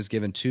way out, he was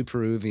given 2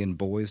 Peruvian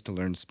boys to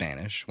learn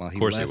Spanish, while he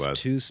left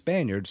 2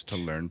 Spaniards to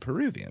learn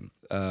Peruvian.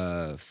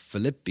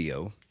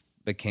 Filipio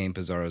became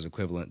Pizarro's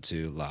equivalent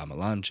to La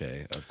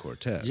Malinche of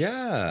Cortez.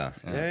 Yeah.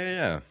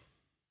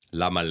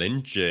 La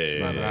Malinche.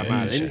 La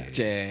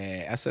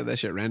Malinche. I said that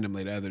shit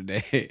randomly the other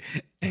day,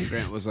 and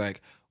Grant was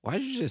like, "Why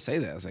did you just say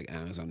that?" I was like,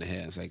 "I was on the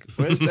head." I was like,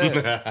 "Where's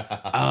that?"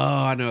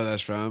 Oh, I know where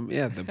that's from.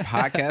 Yeah, the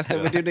podcast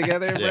that we do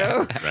together, bro.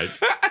 Yeah, right.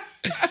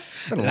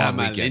 La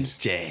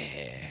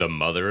Malinche. The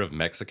mother of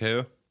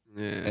Mexico.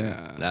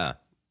 Yeah. Nah.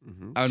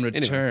 On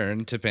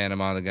return to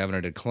Panama, the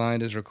governor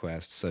declined his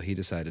request, so he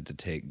decided to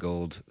take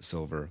gold,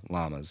 silver,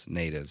 llamas,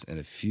 natives, and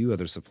a few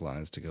other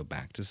supplies to go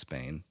back to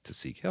Spain to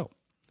seek help.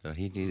 So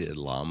he needed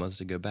llamas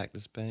to go back to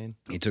Spain?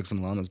 He took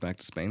some llamas back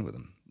to Spain with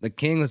him. The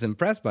king was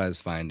impressed by his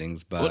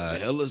findings, but What the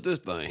hell is this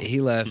thing?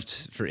 he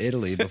left for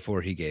Italy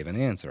before he gave an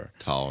answer.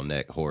 Tall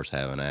neck horse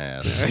having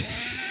ass.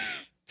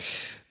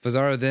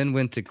 Pizarro then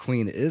went to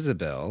Queen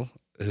Isabel,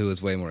 who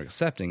was way more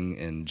accepting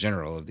in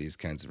general of these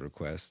kinds of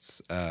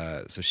requests.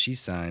 So she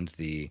signed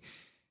the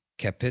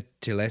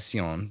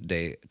Capitulación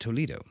de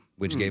Toledo,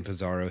 which gave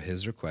Pizarro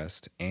his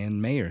request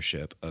and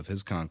mayorship of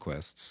his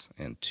conquests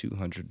and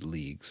 200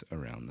 leagues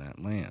around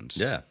that land.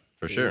 Yeah,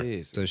 for sure.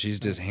 Jeez. So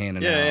she's just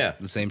handing Yeah.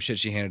 out the same shit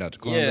she handed out to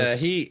Yeah, Columbus.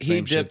 he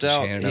same shit dipped that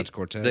out. She handed out to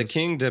Cortez. The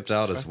king dipped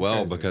out as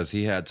well crazy. because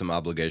he had some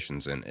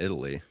obligations in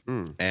Italy.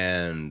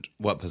 And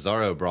what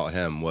Pizarro brought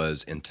him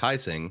was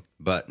enticing,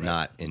 but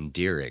not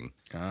endearing.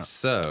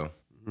 So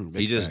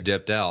he just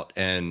dipped out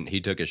and he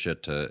took his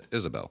shit to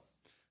Isabel.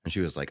 And she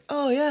was like,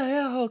 "Oh,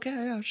 yeah, okay,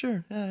 yeah,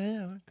 sure.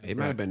 Yeah. He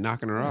might have been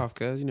knocking her off,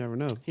 cuz you never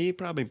know. He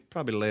probably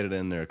laid it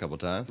in there a couple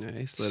times. Yeah,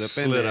 he slid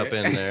up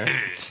in there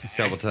a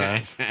couple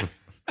times.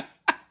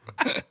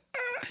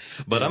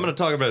 But I'm going to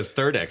talk about his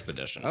third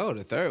expedition. Oh,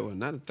 the third one,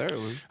 not the third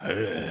one.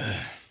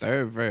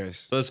 Third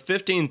verse. So it's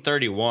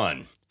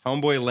 1531.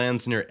 Homeboy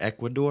lands near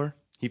Ecuador.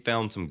 He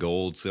found some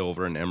gold,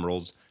 silver, and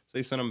emeralds. So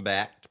he sent him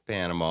back to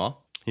Panama.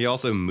 He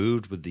also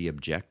moved with the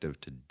objective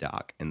to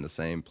dock in the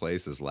same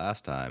place as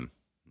last time.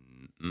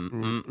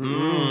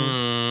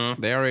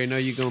 They already know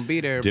you're gonna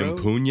be there, bro.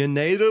 Dimpuña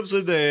natives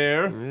are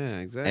there. Yeah,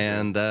 exactly.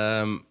 And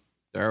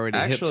They're already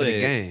hip to the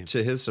game.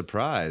 To his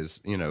surprise,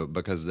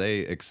 because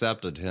they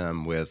accepted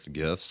him with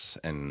gifts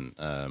and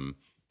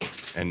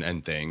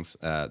things.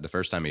 The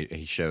first time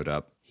he showed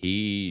up,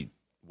 he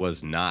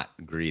was not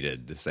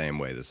greeted the same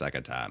way the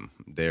second time.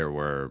 There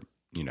were,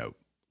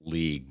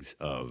 leagues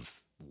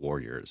of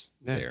warriors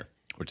there,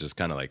 which is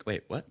kind of like,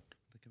 wait, what?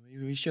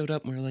 We showed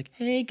up and we were like,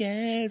 hey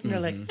guys, and they're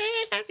like,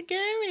 hey, how's it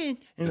going?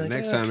 And the like,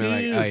 next time they're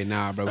like, hey,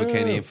 nah, bro, we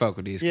can't even fuck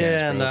with these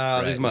cats,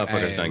 bro. These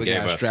motherfuckers done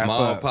gave us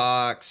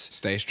smallpox.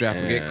 Stay strapped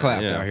and get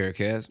clapped out here,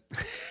 kids.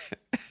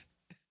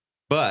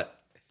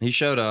 But he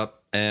showed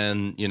up,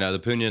 and the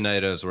Puna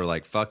natives were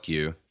like, fuck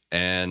you,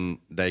 and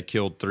they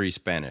killed 3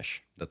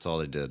 Spanish. That's all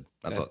they did.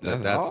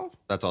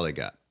 That's all they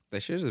got. They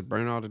should just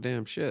burn all the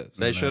damn shit.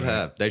 They should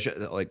have. They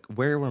should,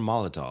 where were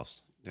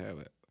Molotovs? Yeah,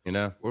 but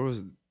where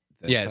was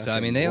so I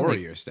mean, they only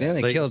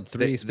killed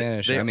 3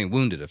 Spanish.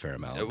 Wounded a fair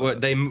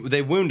amount.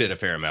 They wounded a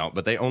fair amount,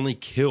 but they only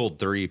killed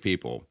 3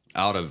 people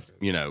out of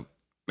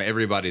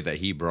everybody that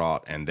he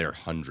brought, and there are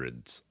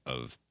hundreds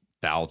of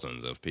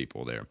thousands of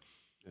people there.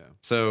 Yeah.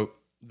 So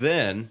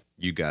then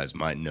you guys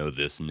might know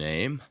this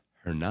name,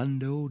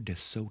 Hernando de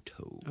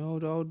Soto.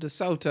 Oh, de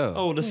Soto.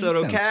 Oh, de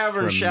Soto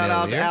Cavern. Shout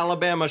out to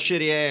Alabama,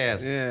 shitty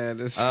ass. Yeah.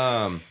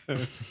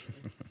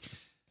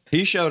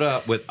 He showed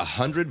up with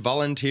 100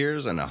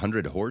 volunteers and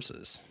 100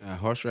 horses. A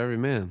horse for every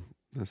man.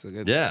 That's a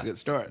good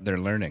start. They're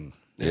learning.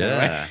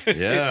 Yeah.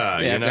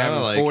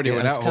 Like 40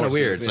 without it's kind of horses.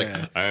 weird. It's like,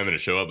 I'm going to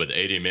show up with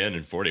 80 men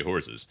and 40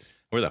 horses.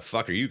 Where the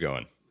fuck are you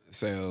going?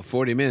 So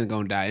 40 men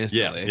going to die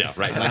instantly. Yeah,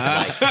 right.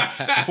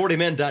 Like 40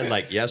 men died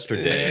like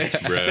yesterday,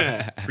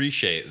 bro.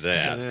 Appreciate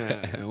that.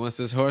 Yeah. And once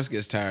this horse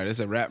gets tired, it's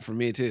a wrap for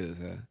me too.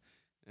 So,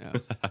 yeah.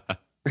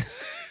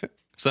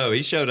 So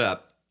he showed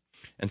up.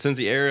 And since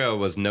the area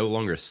was no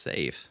longer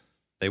safe,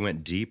 they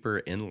went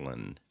deeper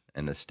inland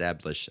and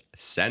established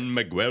San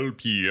Miguel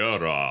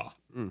Piedra,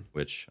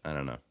 which, I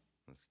don't know,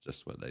 that's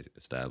just what they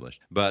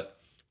established. But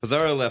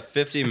Pizzaro left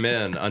 50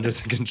 men under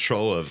the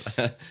control of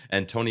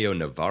Antonio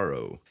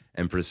Navarro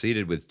and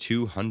proceeded with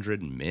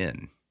 200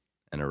 men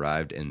and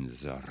arrived in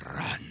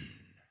Zaran.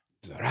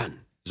 Zaran.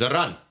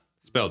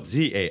 Spelled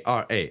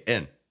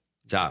Z-A-R-A-N.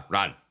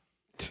 Zaran.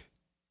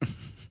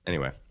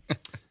 Anyway.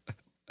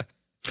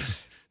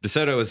 De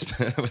Soto was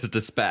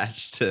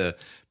dispatched to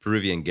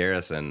Peruvian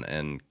garrison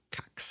in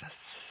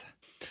Caxas.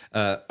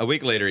 A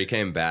week later, he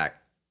came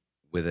back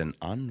with an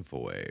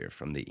envoy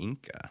from the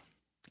Inca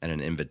and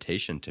an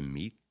invitation to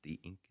meet the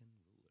Incan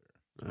ruler.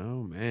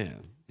 Oh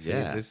man,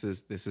 yeah, this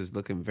is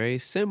looking very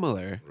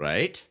similar,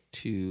 right,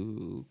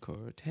 to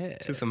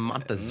Cortez, to some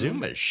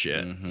Montezuma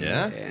shit. Mm-hmm.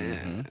 Yeah.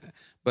 Mm-hmm.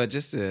 But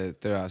just to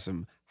throw out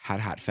some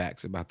hot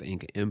facts about the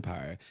Inca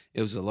Empire,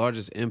 it was the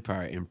largest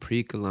empire in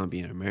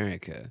pre-Columbian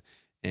America.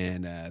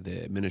 And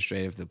the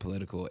administrative, the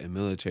political, and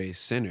military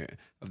center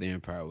of the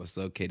empire was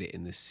located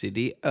in the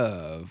city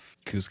of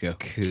Cusco.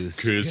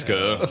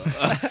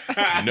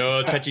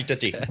 No touchy.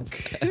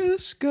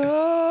 Cusco.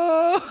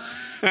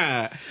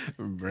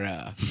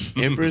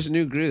 Bruh. Emperor's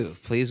New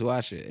Groove. Please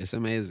watch it. It's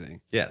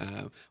amazing. Yes.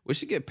 We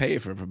should get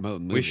paid for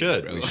promoting movies. We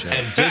should.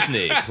 And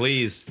Disney,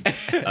 please.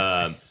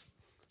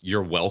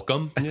 You're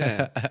welcome.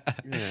 Yeah.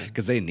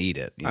 Because they need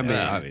it. I mean,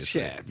 obviously.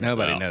 Shit.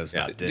 Nobody knows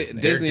about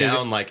Disney. They're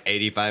down like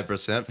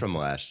 85% from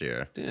last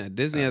year. Yeah,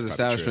 Disney as an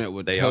establishment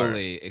would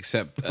totally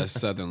accept us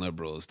Southern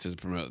liberals to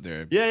promote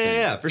their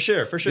Yeah, for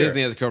sure.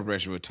 Disney as a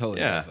corporation would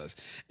totally help us.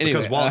 Anyway,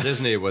 because Walt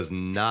Disney was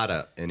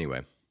not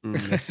anyway.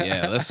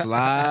 Let's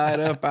slide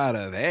up out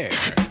of there.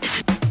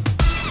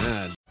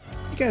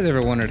 You guys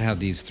ever wondered how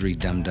these 3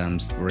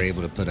 dum-dums were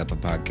able to put up a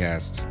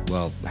podcast?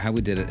 Well, how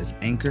we did it is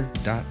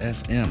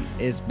Anchor.fm.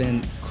 It's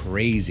been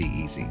crazy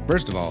easy.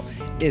 First of all,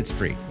 it's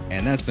free,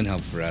 and that's been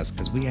helpful for us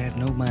because we have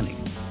no money.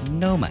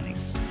 No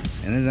monies.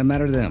 And it doesn't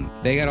matter to them.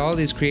 They got all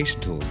these creation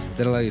tools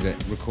that allow you to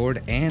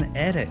record and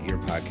edit your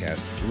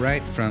podcast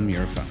right from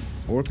your phone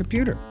or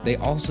computer. They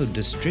also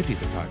distribute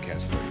the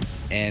podcast for you.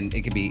 And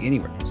it can be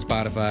anywhere.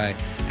 Spotify,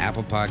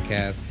 Apple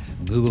Podcast,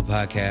 Google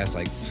Podcasts,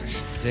 like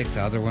 6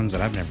 other ones that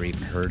I've never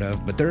even heard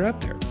of, but they're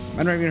up there.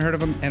 I've never even heard of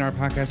them, and our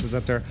podcast is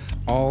up there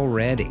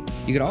already.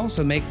 You could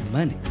also make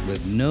money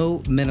with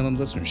no minimum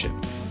listenership.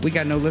 We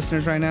got no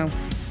listeners right now,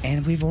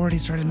 and we've already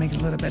started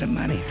making a little bit of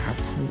money. How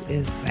cool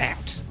is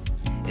that?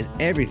 It's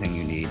everything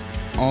you need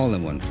all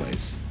in one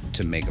place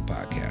to make a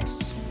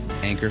podcast.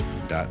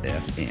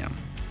 Anchor.fm.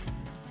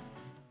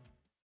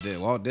 Yeah,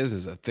 Walt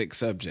Disney's a thick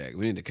subject.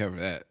 We need to cover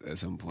that at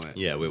some point.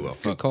 Yeah, we will.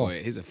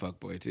 He's a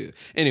fuckboy too.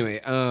 Anyway,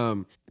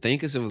 the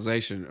Inca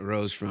civilization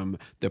arose from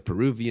the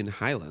Peruvian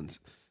highlands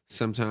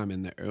sometime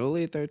in the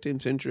early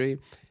 13th century.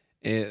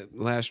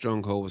 Last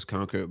stronghold was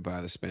conquered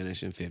by the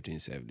Spanish in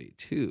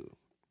 1572.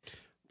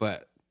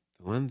 But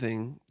the one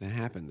thing that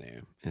happened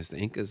there is the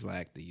Incas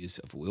lacked the use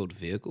of wheeled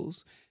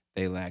vehicles.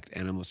 They lacked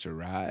animals to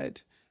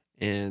ride.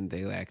 And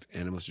they lacked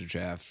animals to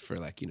draft for,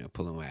 like,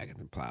 pulling wagons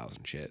and plows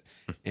and shit.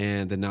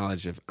 And the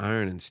knowledge of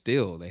iron and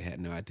steel they had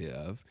no idea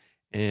of.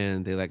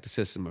 And they lacked a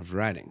system of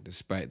writing.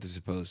 Despite the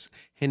supposed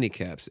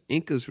handicaps,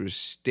 Incas were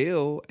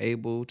still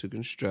able to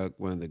construct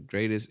one of the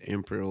greatest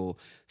imperial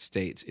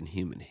states in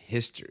human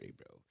history,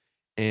 bro.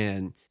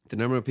 and the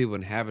number of people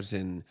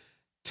inhabiting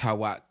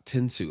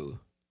Tawatinsu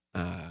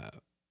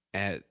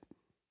at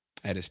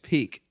its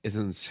peak is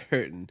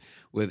uncertain,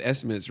 with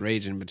estimates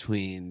ranging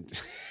between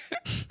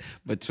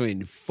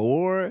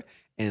 4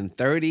 and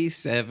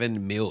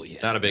 37 million.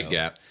 Not a big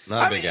gap.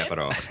 Not a big gap at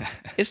all.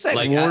 It's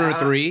like 1 or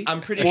 3.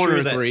 I'm pretty One sure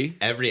or that 3.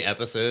 every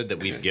episode that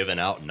we've given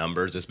out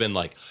numbers, it's been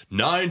like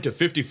 9 to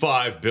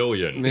 55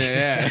 billion.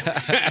 Yeah.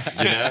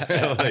 You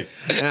know? Like,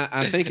 And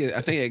I think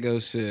it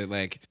goes to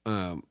like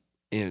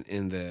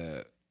in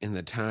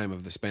the time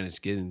of the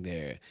Spanish getting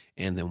there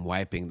and then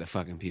wiping the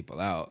fucking people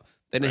out.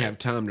 They didn't have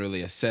time to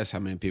really assess how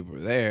many people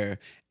were there,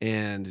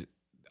 and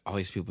all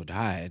these people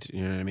died.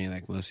 You know what I mean?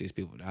 Like most of these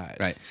people died.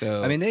 Right.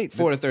 So I mean,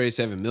 4 to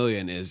 37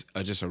 million is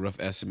just a rough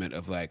estimate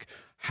of like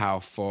how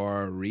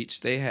far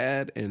reach they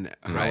had and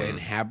how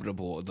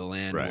inhabitable the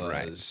land was.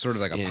 Right. Sort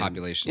of like a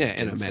population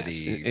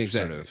density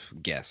sort of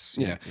guess.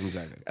 Yeah,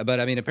 exactly. But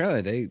I mean,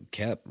 apparently they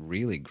kept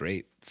really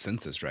great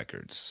census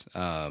records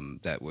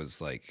that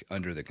was like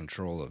under the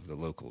control of the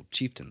local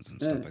chieftains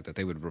and stuff like that.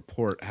 They would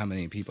report how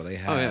many people they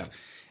have.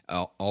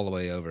 All the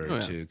way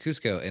over to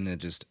Cusco, and it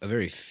just a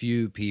very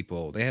few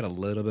people. They had a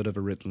little bit of a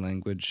written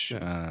language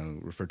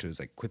referred to as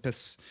like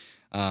Quipus.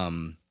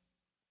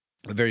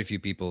 Very few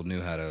people knew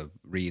how to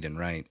read and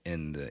write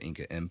in the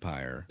Inca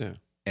Empire. Yeah.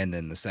 And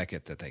then the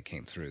second that they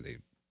came through,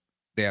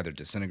 they either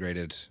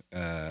disintegrated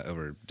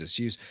over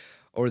disuse,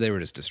 or they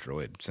were just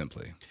destroyed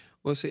simply.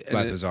 Well, see,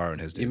 by Pizzaro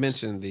and his dudes. You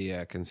mentioned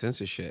the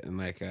consensus shit and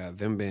like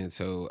them being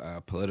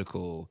so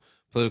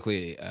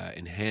politically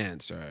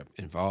enhanced or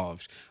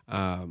involved.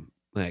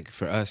 Like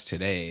for us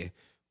today,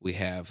 we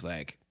have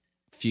like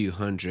few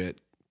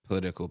hundred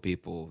political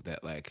people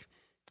that like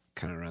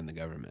kind of run the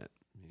government.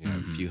 You know,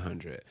 a few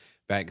hundred.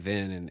 Back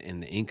then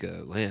in the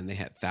Inca land, they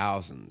had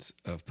thousands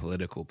of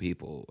political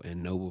people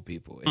and noble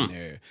people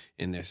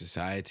in their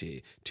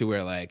society, to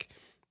where like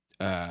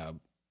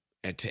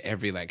to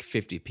every like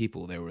 50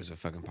 people there was a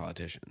fucking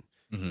politician.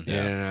 You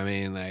know what I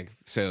mean? Like,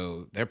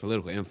 so their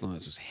political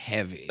influence was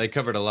heavy. they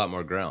covered a lot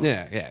more ground.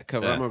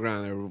 Covered a lot more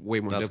ground. They were way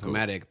more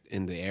diplomatic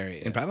in the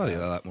area, and probably a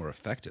lot more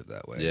effective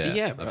that way.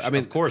 Yeah. I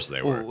mean, of course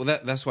they were. Well,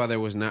 that's why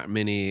there was not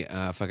many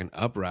fucking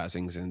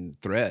uprisings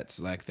and threats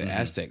like the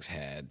Aztecs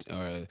had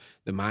or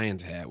the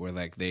Mayans had, where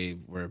like they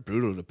were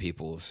brutal to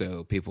people.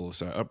 So people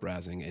started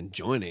uprising and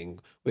joining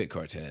with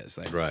Cortez,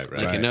 like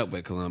linking up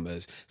with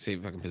Columbus. See,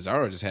 fucking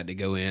Pizzaro just had to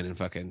go in and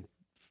fucking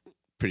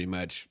pretty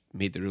much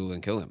meet the rule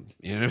and kill him.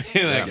 You know what I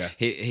mean? Like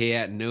he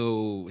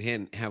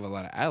didn't have a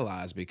lot of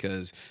allies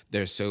because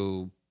they're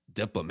so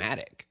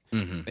diplomatic.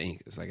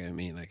 It's like, I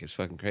mean, like it's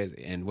fucking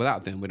crazy. And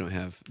without them, we don't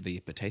have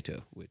the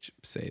potato, which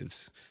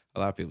saves a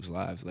lot of people's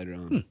lives later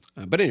on.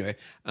 But anyway,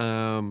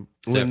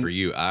 except for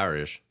you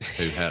Irish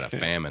who had a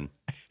famine.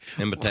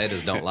 And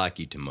potatoes don't like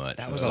you too much.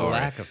 That was a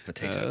lack of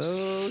potatoes.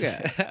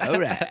 Okay. All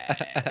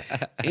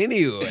right.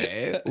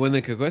 Anyway, when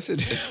the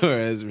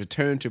Conquistadores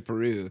returned to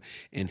Peru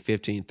in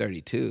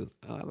 1532,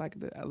 I like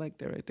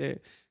that right there.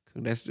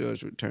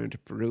 Conquistadores returned to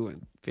Peru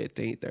in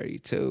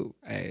 1532.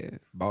 Hey,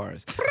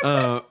 bars.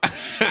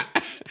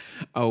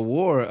 A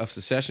war of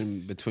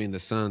secession between the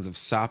sons of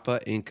Sapa,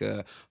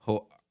 Inca,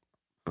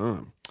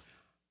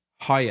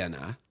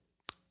 Hayana,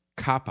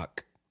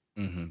 Capac,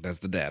 that's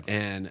the dad,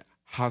 and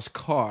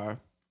Huascar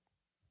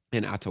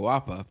and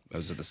Atahualpa.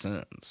 Those are the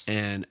sons.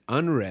 And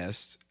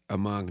unrest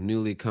among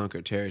newly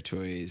conquered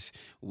territories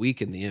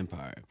weakened the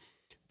empire.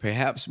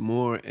 Perhaps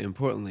more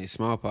importantly,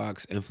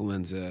 smallpox,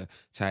 influenza,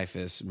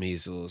 typhus,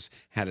 measles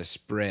had a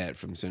spread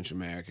from Central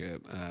America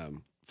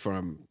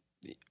from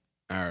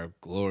our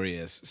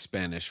glorious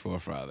Spanish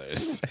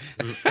forefathers.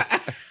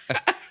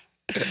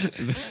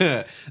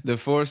 The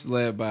force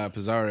led by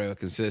Pizzaro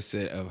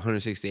consisted of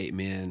 168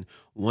 men,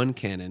 1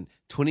 cannon,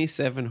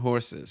 27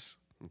 horses.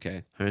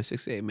 Okay,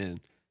 168 men,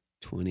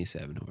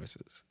 27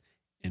 horses,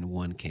 and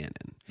 1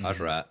 cannon. That's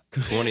right.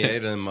 28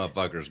 of them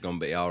motherfuckers gonna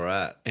be all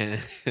right.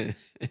 And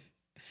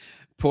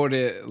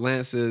ported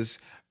lances,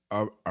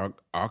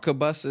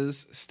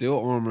 arquebuses, steel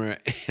armor,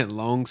 and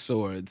long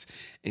swords.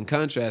 In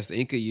contrast, the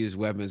Inca used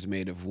weapons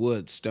made of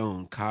wood,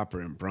 stone, copper,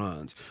 and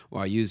bronze,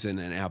 while using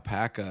an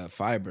alpaca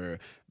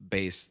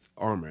fiber-based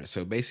armor.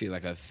 So basically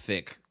like a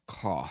thick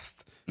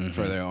cloth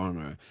for their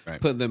armor.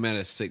 Put them at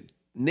a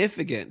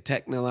significant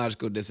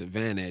technological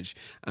disadvantage.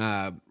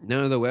 None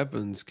of the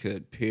weapons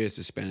could pierce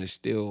the Spanish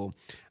steel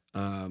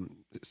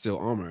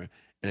armor.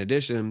 In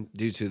addition,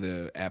 due to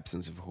the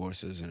absence of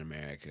horses in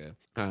America,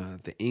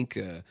 the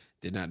Inca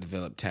did not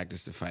develop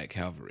tactics to fight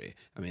cavalry.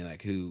 I mean,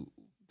 like, who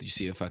you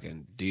see a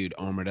fucking dude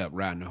armored up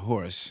riding a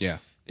horse? Yeah.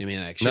 I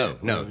mean, like,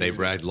 No, they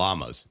ride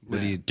llamas.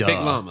 Big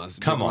llamas.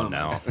 Come on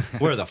now.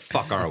 Where the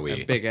fuck are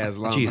we? Big ass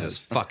llamas.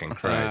 Jesus fucking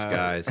Christ,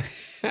 guys.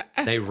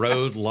 They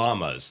rode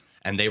llamas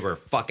and they were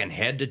fucking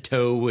head to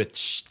toe with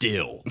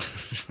steel.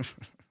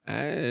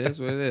 That's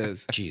what it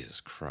is.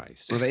 Jesus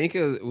Christ. Well, the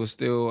Inca was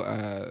still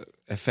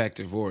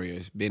effective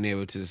warriors, being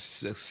able to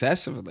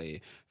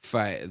successfully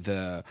fight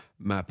the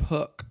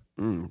Mapuche.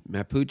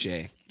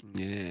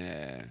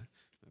 Yeah.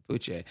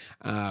 Mapuche,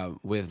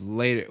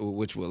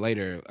 which would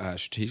later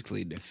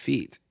strategically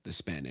defeat the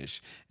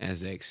Spanish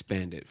as they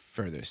expanded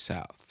further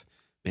south.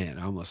 Man,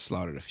 I almost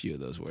slaughtered a few of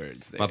those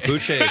words there.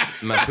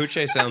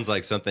 Mapuche sounds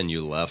like something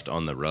you left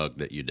on the rug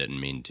that you didn't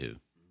mean to.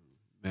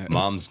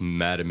 Mom's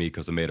mad at me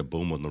because I made a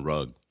boom on the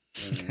rug.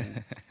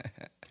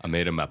 I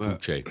made a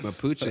Mapuche.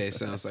 Mapuche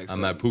sounds like I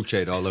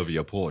Mapuche'd all over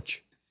your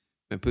porch.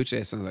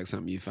 Mapuche sounds like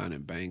something you found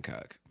in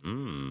Bangkok.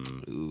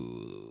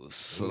 Ooh,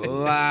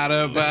 slide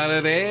up out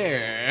of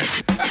there.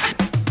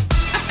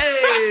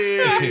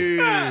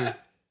 Hey!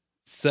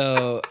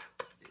 So,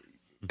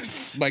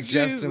 like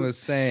Justin was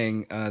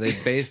saying, they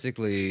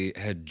basically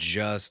had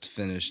just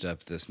finished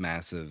up this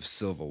massive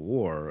civil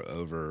war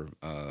over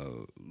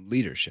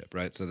leadership,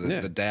 right? So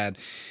the dad,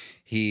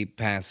 he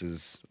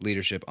passes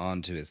leadership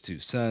on to his two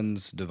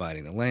sons,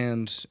 dividing the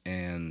land,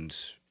 and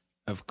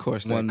of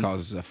course that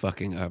causes a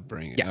fucking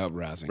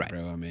uprising, right.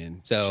 bro. I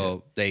mean,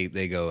 so they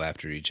go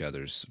after each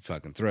other's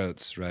fucking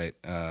throats, right?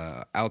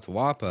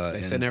 Atahualpa,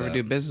 they said never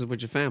do business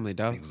with your family,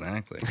 dog.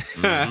 Exactly.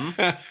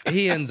 Mm-hmm.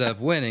 He ends up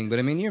winning, but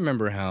I mean, you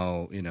remember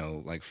how,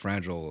 like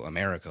fragile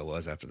America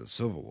was after the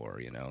Civil War,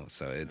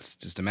 so it's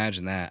just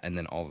imagine that, and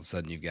then all of a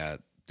sudden you've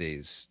got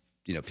these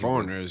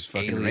foreigners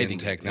fucking alien raiding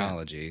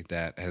technology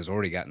that has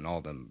already gotten all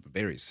of them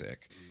very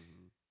sick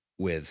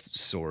with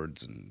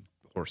swords and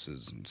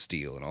horses and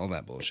steel and all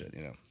that bullshit,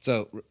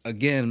 So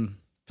again,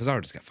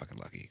 Pizzaro just got fucking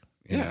lucky,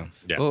 you know.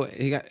 Yeah. Well,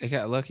 he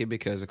got lucky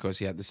because of course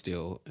he had the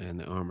steel and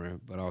the armor,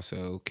 but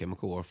also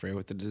chemical warfare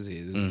with the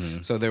diseases.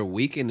 Mm-hmm. So they're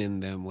weakening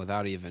them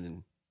without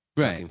even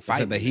right.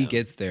 fighting. But he them.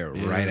 gets there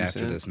You know right what I'm after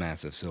saying? this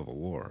massive civil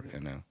war,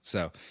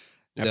 So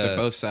after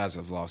both sides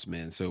have lost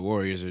men, so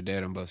warriors are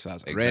dead on both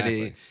sides already.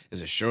 Exactly.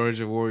 There's a shortage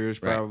of warriors,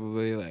 Right.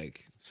 probably.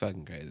 Like it's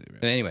fucking crazy. Bro.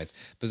 But anyways,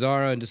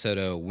 Pizzaro and De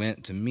Soto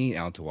went to meet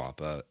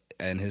Atahualpa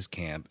in his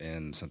camp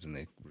in something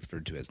they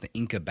referred to as the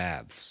Inca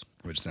Baths,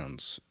 which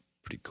sounds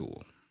pretty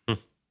cool. I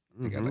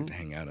think I'd like to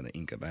hang out in the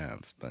Inca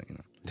Baths, but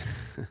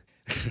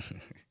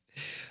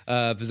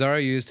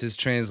Pizzaro used his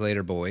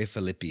translator boy,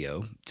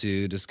 Felipio,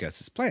 to discuss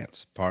his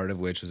plans, part of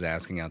which was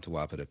asking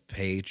Atahualpa to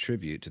pay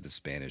tribute to the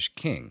Spanish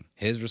king.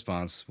 His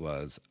response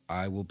was,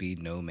 "I will be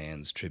no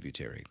man's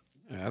tributary."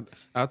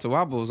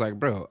 Atahualpa was like,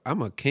 bro,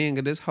 I'm a king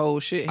of this whole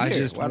shit here. I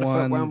just Why the fuck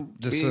would I won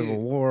the be- Civil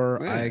War.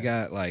 Yeah. I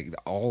got like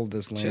all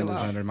this land Chill is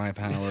out. under my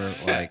power.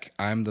 Like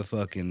I'm the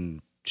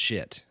fucking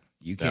shit.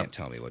 You can't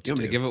tell me what to You want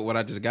me do. to give it what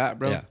I just got,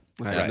 bro? Yeah.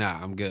 Like, Right.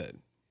 Nah, I'm good.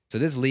 So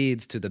this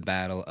leads to the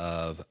Battle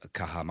of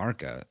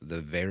Cajamarca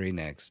the very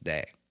next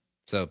day.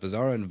 So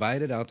Pizzaro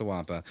invited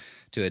Atahualpa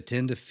to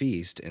attend a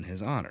feast in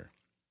his honor,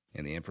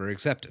 and the emperor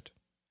accepted.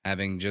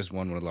 Having just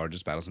won one of the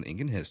largest battles in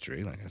Incan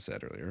history, like I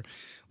said earlier,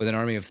 with an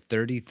army of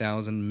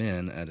 30,000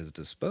 men at his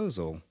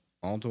disposal,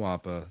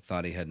 Atahualpa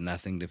thought he had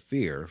nothing to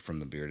fear from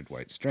the bearded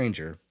white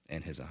stranger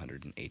and his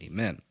 180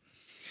 men.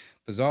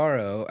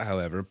 Pizzaro,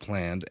 however,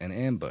 planned an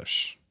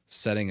ambush,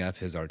 setting up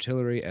his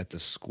artillery at the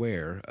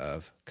square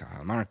of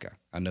Cajamarca.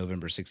 On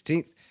November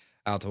 16th,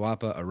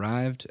 Atahualpa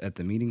arrived at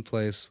the meeting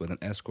place with an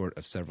escort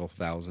of several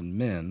thousand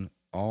men,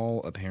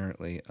 all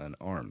apparently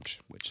unarmed,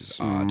 which is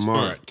odd.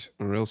 Smart.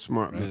 A real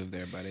smart move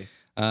there, buddy.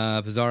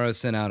 Pizzaro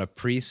sent out a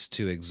priest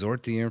to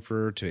exhort the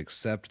emperor to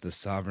accept the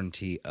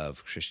sovereignty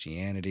of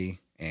Christianity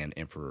and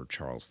Emperor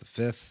Charles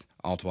V.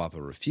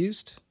 Atahualpa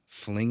refused,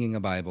 flinging a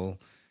Bible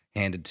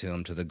handed to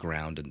him to the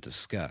ground in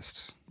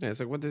disgust. Yeah, it's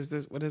like, what is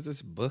this? What is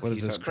this book? What is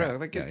he's this talking-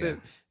 bro, crap? like,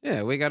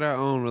 Yeah, we got our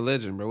own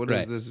religion, bro. What is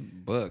Right. this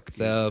book?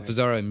 So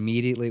Pizzaro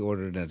immediately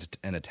ordered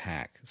an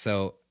attack.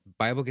 So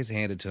Bible gets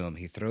handed to him.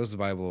 He throws the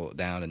Bible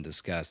down in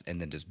disgust, and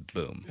then just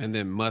boom. And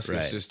then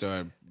muskets Right. just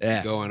start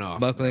Yeah. going off.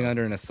 Buckling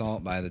under an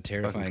assault by the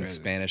terrifying crazy.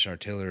 Spanish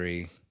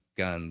artillery,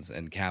 guns,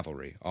 and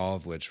cavalry, all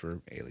of which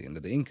were alien to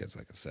the Incas,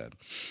 like I said.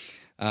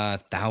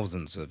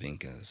 Thousands of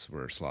Incas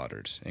were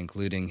slaughtered,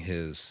 including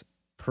his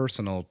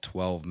personal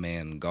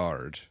 12-man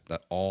guard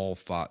that all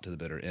fought to the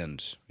bitter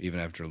end, even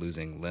after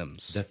losing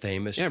limbs. The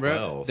famous Yeah, bro.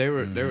 12. They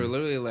were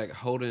literally like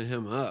holding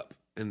him up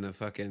in the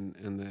fucking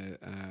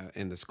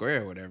in the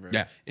square or whatever.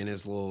 Yeah. In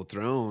his little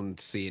throne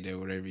seat or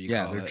whatever you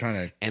Yeah, call they're it. trying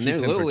to and keep they're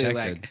him literally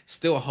protected. like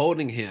still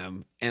holding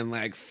him and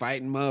like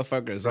fighting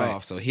motherfuckers Right.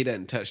 off so he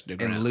doesn't touch the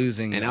ground.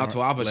 losing And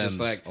Atahualpa's just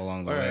limbs like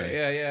along the "All right,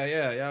 way."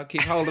 Yeah. Y'all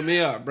keep holding me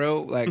up,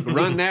 bro. Like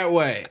run that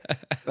way.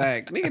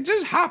 Like nigga,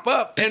 just hop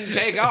up and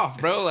take off,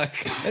 bro. Like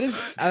It is.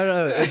 I don't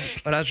know.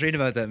 When I was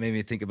reading about that, made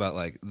me think about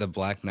like the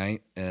Black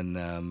Knight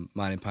and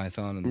Monty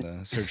Python and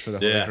the Search for the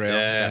Holy Yeah, Grail.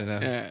 yeah, you know?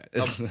 yeah.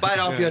 It's- Bite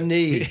off your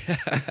knee.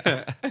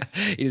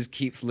 he just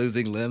keeps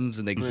losing limbs,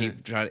 and they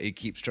keep trying. He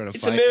keeps trying to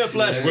It's a fight. mere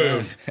flesh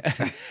wound.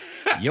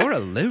 You're a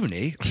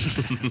loony.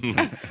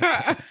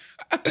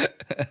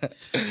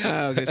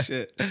 Oh, good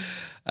shit.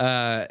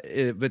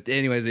 But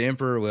anyways, the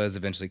emperor was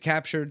eventually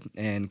captured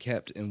and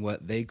kept in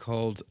what they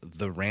called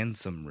the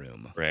ransom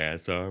room.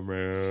 Ransom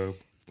room.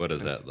 What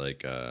is that?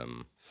 Like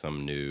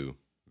some new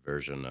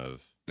version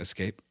of The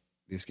escape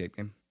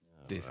game.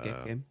 The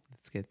escape game.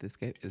 Let's get the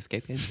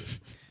escape game.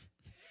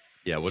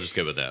 Yeah, we'll just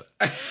go with that.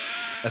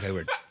 Okay,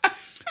 weird.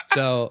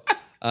 So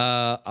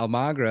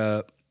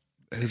Almagra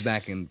who's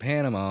back in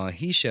Panama,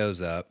 he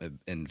shows up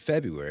in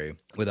February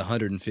with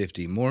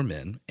 150 more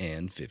men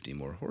and 50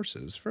 more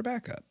horses for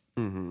backup.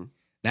 Mm-hmm.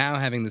 Now,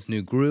 having this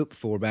new group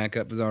for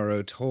backup,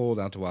 Pizzaro told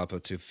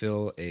Atahualpa to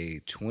fill a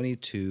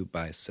 22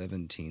 by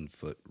 17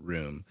 foot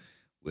room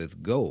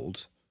with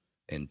gold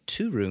and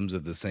 2 rooms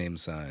of the same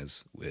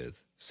size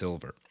with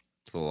silver.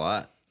 It's a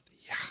lot.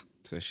 Yeah.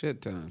 It's a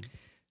shit ton.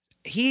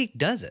 He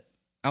does it.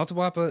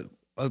 Atahualpa,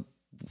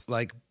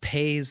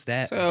 pays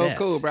that So debt.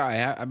 cool, bro.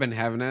 I've been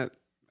having that.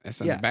 That's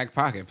in the back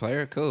pocket,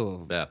 player.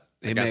 Cool. Yeah.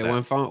 He made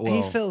one phone.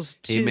 Well, He fills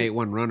He 2 made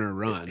one runner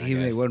run. He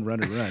made one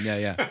run and run,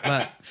 yeah.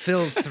 But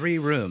fills 3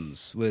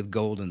 rooms with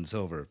gold and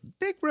silver.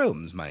 Big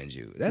rooms, mind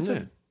you. That's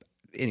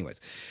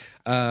anyways.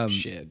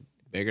 Shit,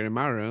 bigger than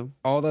my room.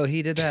 Although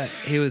he did that,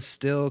 he was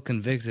still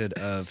convicted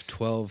of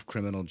 12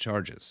 criminal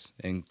charges,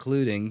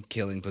 including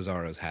killing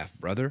Pizarro's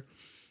half-brother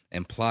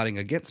and plotting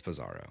against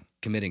Pizzaro,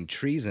 committing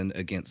treason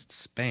against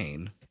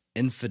Spain,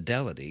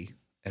 infidelity,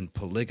 and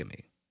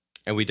polygamy.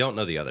 And we don't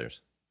know the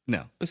others.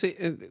 No. Well, see,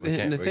 and the we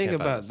thing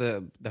can't about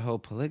find the whole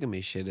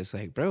polygamy shit is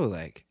like, bro,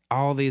 like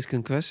all these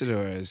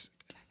conquistadors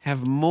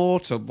have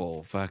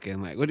multiple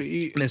fucking like what are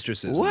you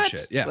Mistresses what?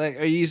 and shit. Yeah. Like,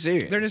 are you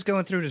serious? They're just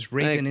going through just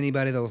raping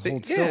anybody they'll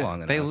hold still long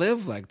enough. They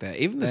live like that.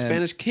 Even the And-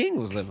 Spanish king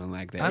was living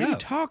like that. I What are you know.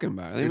 talking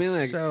about? I It's mean,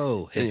 like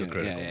so anyway,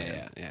 hypocritical.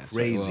 man. yeah. So,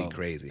 Crazy, well,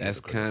 crazy. That's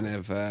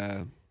hypocritical.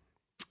 kind of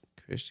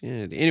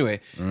Christianity.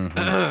 Anyway,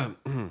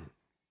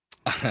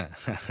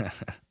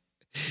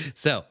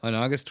 So, on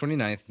August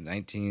 29th,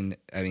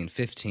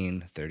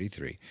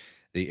 1533,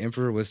 the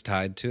emperor was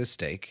tied to a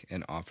stake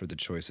and offered the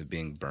choice of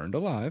being burned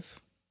alive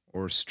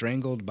or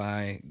strangled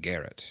by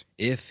Garrett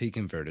if he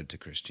converted to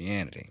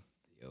Christianity.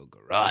 yo,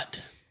 garot.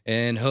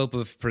 In hope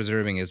of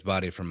preserving his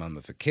body from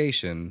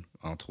mummification,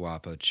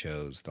 Atahualpa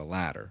chose the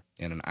latter,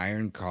 and an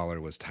iron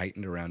collar was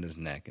tightened around his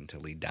neck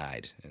until he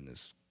died in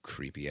this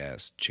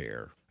creepy-ass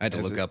chair. I had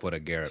to look up what a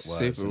Garrot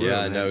was. super Yeah,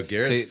 Well, I know. man,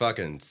 Garrett's to-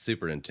 fucking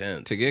super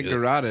intense. To get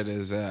garroted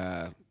is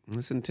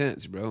it's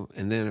intense, bro.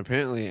 And then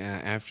apparently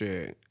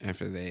after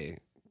they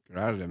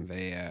garroted him,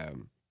 they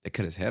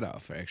cut his head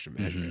off for extra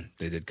measure.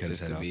 They did cut his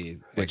Just head to off. be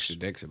Which, extra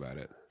dicks about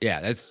it.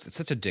 yeah, it's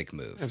such a dick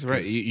move. That's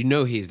right. 'cause- You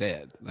know he's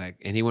dead, like,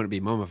 and he wouldn't be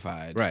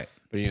mummified, Right.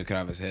 But cut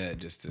off his head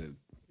just to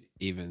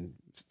even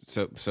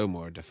so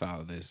more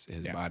defile his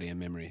body and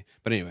memory.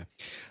 But anyway,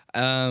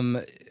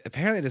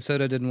 Apparently De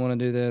Soto didn't want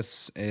to do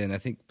this, and I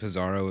think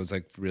Pizzaro was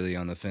like really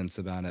on the fence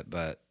about it,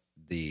 but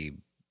the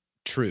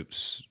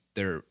troops,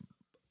 their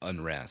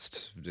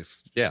unrest,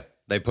 just Yeah,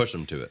 they push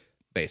him to it.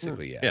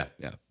 basically, Yeah.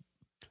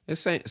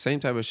 it's same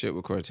type of shit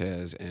with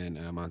Cortez and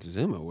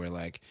Montezuma, where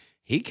like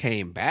he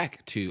came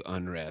back to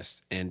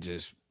unrest and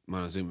just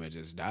Montezuma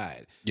just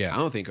died. Yeah. I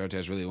don't think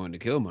Cortez really wanted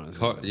to kill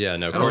Montezuma. Yeah,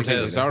 no, I don't think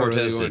Cortez, Pizarro really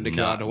Cortez wanted did to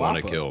kill not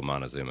want to Atahualpa. kill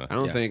Montezuma. I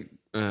don't Yeah. think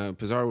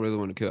Pizzaro really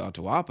wanted to kill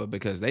Atahualpa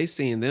because they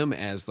seen them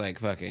as like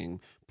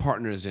fucking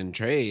partners in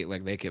trade.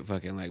 Like they could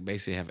fucking like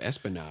basically have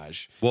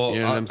espionage. Well,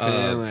 you know what I'm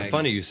saying? Like,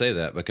 funny you say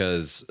that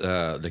because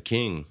the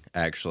king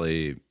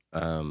actually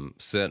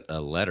sent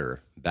a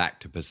letter back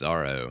to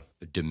Pizarro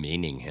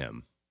demeaning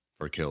him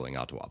for killing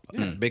Atahualpa.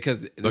 yeah,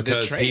 because the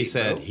Because trade, he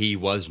said bro. he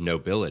was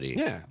nobility.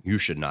 Yeah. You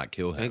should not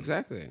kill him.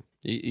 Exactly.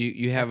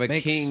 You have a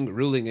makes king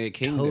ruling a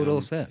kingdom. total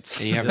sense.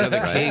 And you have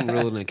another king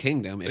ruling a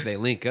kingdom. If they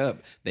link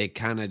up, they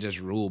kind of just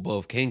rule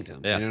both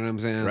kingdoms. Yeah. You know what I'm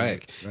saying? Right,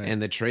 Like, right. And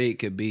the trade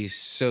could be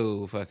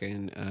so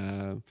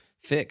fucking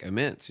thick,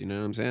 immense. You know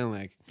what I'm saying?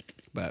 Like,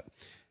 but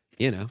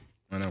you know,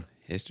 I know.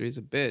 history's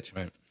a bitch.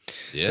 Right.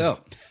 Yeah. So,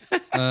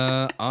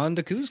 on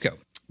to Cuzco,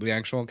 the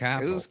actual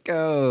capital.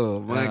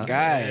 Cusco, my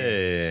guy.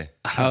 Hey.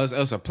 Oh,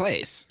 it's a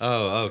place.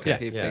 Oh, okay.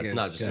 Keep Yeah, thinking- it's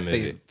not just a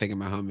movie. Thinking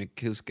my homie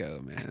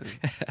Cusco, man.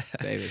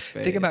 David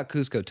Spade. Think about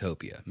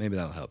Cuscotopia. Maybe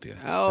that'll help you.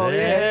 Oh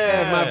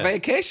yeah, Yeah. my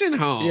vacation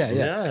home.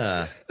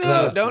 Yeah.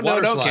 So don't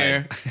Water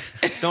care.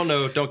 slide.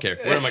 don't care.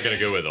 Where am I going to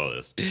go with all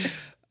this?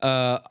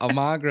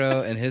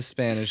 Almagro and his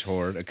Spanish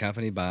horde,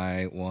 accompanied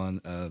by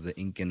one of the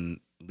Incan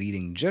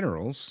leading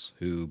generals,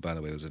 who, by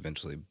the way, was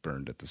eventually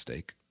burned at the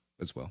stake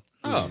as well.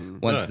 Oh,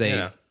 Once they,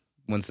 yeah.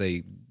 once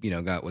they,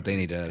 got what they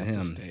needed out of him,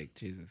 Mistake,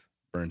 Jesus.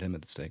 burned him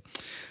at the stake.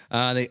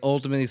 They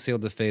ultimately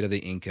sealed the fate of the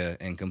Inca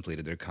and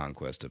completed their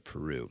conquest of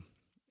Peru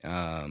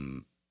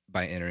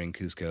by entering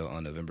Cusco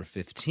on November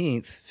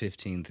 15th,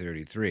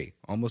 1533,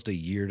 almost a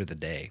year to the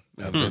day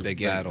of the big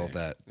Getting battle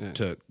there. that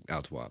took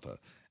Atahualpa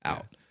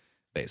out,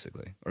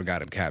 basically, or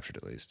got him captured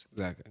at least.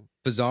 Exactly.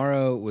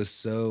 Pizarro was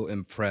so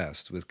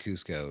impressed with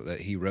Cusco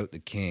that he wrote the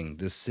king,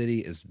 "This city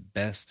is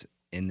best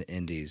in the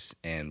Indies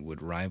and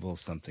would rival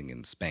something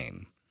in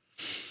Spain,"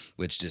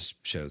 which just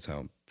shows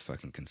how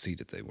fucking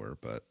conceited they were.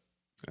 But,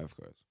 Of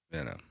course.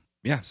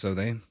 yeah, so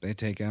they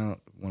take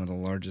out one of the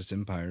largest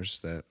empires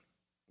that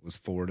was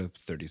 4 to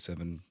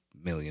 37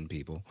 million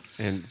people.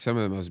 And some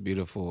of the most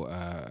beautiful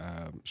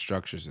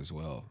structures as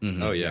well.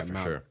 Oh, yeah, You got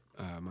for sure.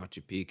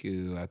 Machu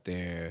Picchu out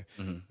there.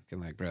 Looking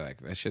like, bro,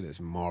 like that shit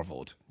is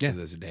marveled Yeah. to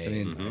this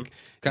day. I mean, Like,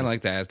 kind of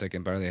like the Aztec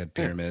Empire. They had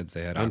pyramids,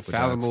 they had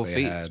Unfathomable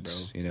aqueducts, they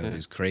feats, had, bro.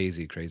 these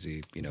crazy,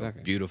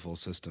 Exactly. beautiful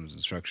systems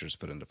and structures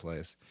put into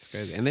place. it's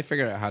crazy. And they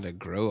figured out how to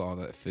grow all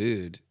that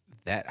food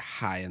that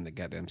high in the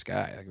goddamn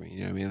sky. Like, I mean, you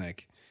know what I mean?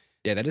 Like,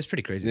 Yeah, that is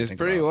pretty crazy. to it's think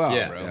pretty about. wild,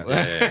 Yeah,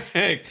 bro.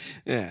 yeah,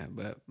 Yeah,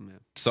 but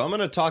So I'm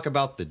going to talk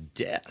about the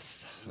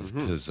death of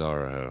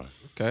Pizzaro.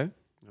 okay,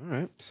 all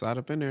right, slide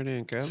up in there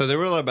then, Cal. So there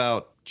were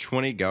about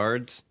 20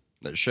 guards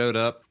that showed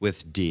up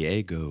with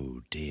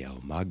Diego de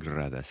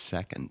Almagra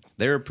II.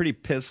 They were pretty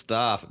pissed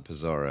off at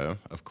Pizzaro,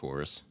 of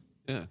course,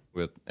 yeah,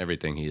 with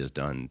everything he has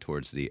done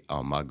towards the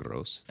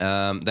Almagros.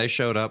 They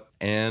showed up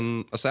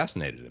and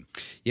assassinated him.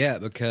 Yeah,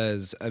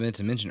 because I meant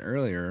to mention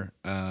earlier,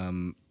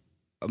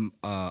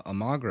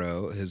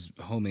 Almagro, his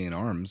homie in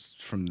arms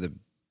from the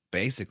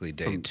basically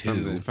day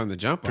two. from the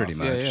jump pretty off.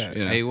 much, Yeah.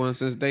 you know. A1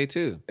 since day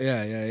 2.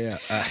 Yeah.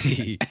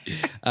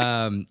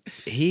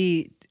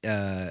 He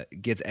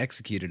gets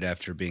executed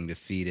after being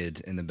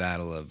defeated in the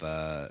Battle of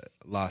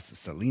Las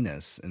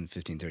Salinas in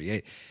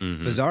 1538.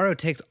 Pizzaro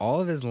takes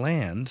all of his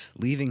land,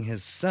 leaving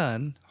his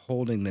son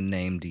holding the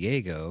name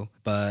Diego,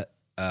 but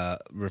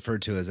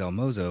referred to as El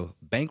Mozo,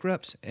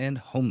 bankrupt and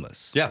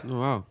homeless. Yeah. Oh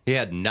wow. He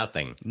had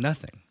nothing.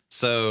 Nothing.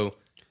 So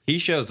he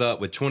shows up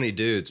with 20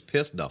 dudes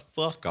pissed the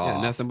fuck off.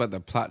 Yeah, nothing but the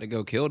plot to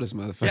go kill this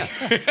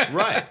motherfucker. Yeah,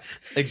 right.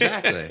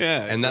 Exactly.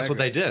 Yeah, and that's what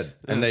they did.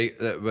 And they,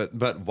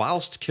 but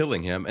whilst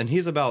killing him, and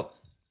he's about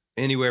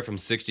anywhere from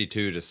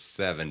 62 to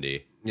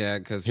 70. Yeah,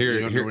 because Here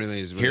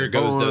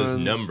goes those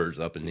born. numbers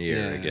up in the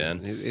air Yeah,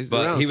 again. it's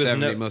around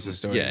 70, most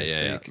historians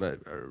think. But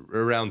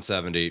around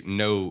 70,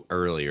 no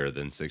earlier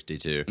than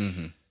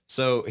 62.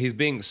 So he's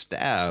being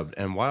stabbed,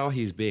 and while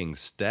he's being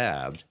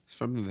stabbed, It's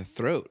from the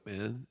throat,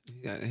 man.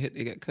 He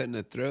got cut in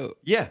the throat.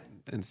 yeah,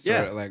 And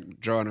started like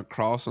drawing a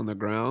cross on the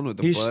ground with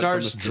the he blood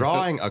starts from the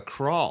drawing a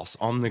cross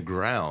on the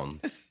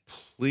ground,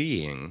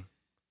 pleading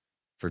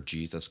for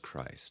Jesus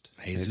Christ.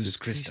 Jesus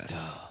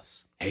Christus.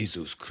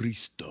 Jesus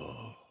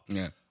Cristo.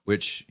 Yeah.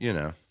 Which, you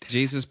know.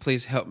 Jesus,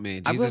 please help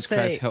me. I will Jesus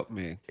Christ, say, help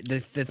me. The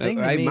thing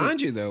to I me,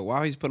 mind you though,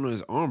 while he's putting on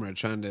his armor,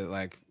 trying to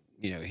like,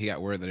 you know, he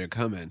got word that they're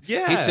coming.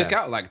 Yeah. he took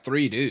out like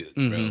 3 dudes,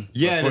 bro.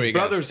 Yeah, and before he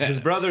got his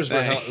brothers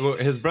were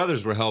his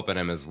brothers were helping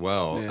him as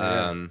well.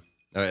 Yeah,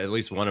 At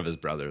least one of his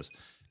brothers,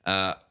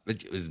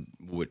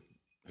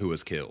 who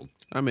was killed.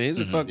 I mean, he's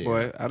a fuck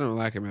boy. I don't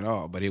like him at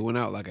all, but he went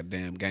out like a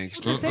damn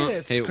gangster. the thing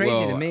that's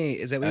crazy to me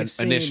is that we've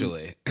seen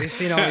initially. we've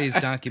seen all these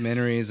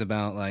documentaries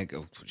about like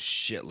a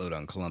shitload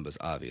on Columbus,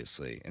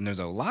 obviously, and there's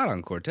a lot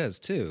on Cortez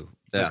too.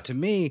 Yeah. But to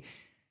me,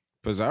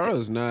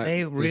 Pizarro's not.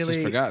 they it's really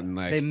just forgotten.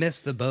 Like they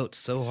missed the boat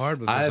so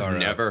hard with Pizzaro. I've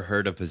never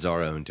heard of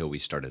Pizzaro until we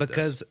started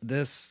because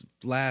this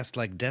last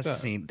like death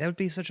scene that would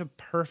be such a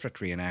perfect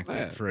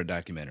reenactment for a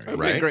documentary. It'd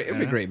be a great, it'd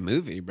be a great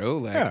movie, bro.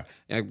 Like,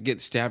 I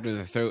get stabbed in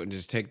the throat and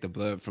just take the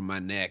blood from my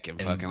neck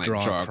and fucking like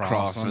draw a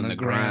cross on the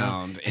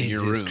ground in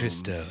your room.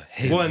 Cristo.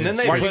 Well, and then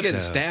they While put- you're getting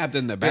stabbed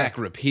in the back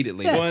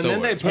repeatedly. Well, with and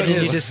then they swords. put And then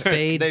you his, just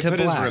fade they to put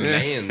black. his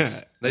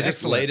remains. They just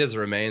Excellent. laid his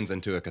remains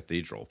into a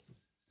cathedral.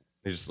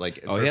 They just like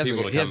Oh, for he has,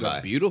 people to he come has by.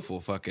 a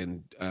beautiful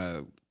fucking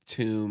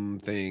tomb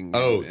thing.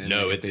 Oh, in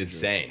no, the it's cathedral.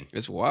 insane.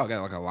 It's wild.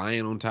 Got like a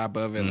lion on top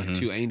of it, like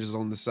 2 angels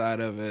on the side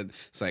of it.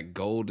 It's like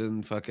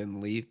golden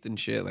fucking leafed and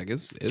shit. Like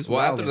it's Well,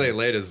 wild. after they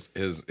laid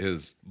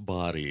his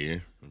body,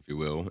 if you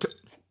will,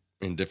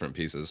 in different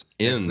pieces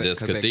in this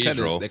 'cause they cut his-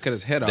 cathedral, they cut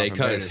his head off They and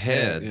cut buried his his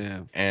head, head,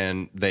 yeah.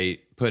 and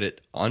they put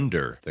it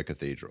under the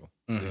cathedral,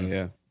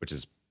 yeah, which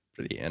is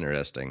pretty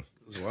interesting.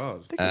 it's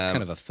wild. I think it's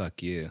kind of a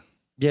fuck you.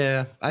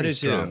 Yeah, I Pretty did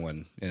strong too.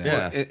 one. You know?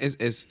 Yeah.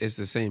 It's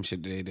the same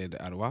shit they did to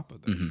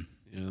Atahualpa, though. You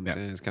know what I'm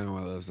saying? It's kind of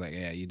one of those like,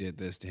 yeah, you did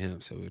this to him,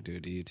 so we'll do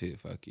it to you too.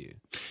 Fuck you.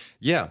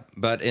 Yeah,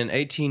 but in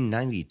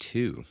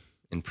 1892,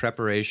 in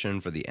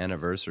preparation for the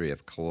anniversary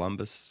of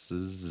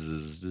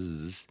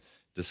Columbus's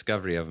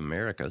discovery of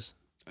Americas,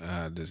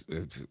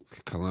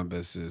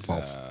 Columbus is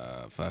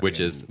fucking which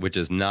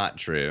is not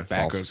true.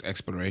 backwards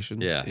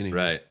exploration. Yeah, Anyway,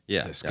 right.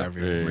 Yeah,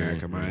 discovery of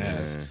America. My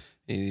ass.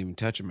 He didn't even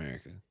touch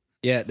America.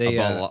 Yeah, they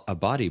A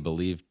body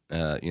believed,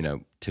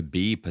 to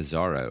be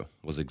Pizzaro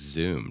was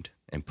exhumed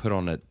and put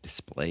on a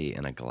display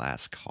in a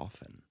glass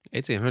coffin.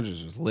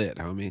 1800s was lit,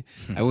 homie.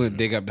 I would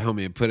dig up the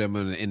homie and put him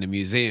in the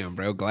museum,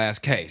 bro. Glass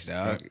case,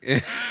 dog.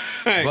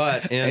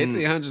 But in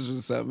 1800s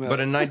was something else. But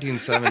in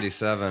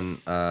 1977,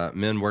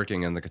 men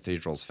working in the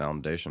cathedral's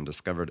foundation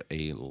discovered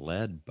a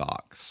lead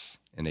box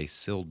in a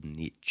sealed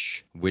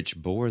niche, which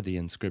bore the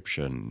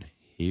inscription,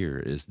 "Here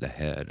is the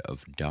head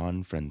of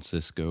Don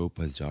Francisco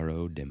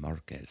Pizarro de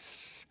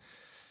Marquez."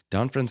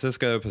 Don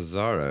Francisco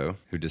Pizarro,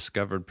 who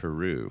discovered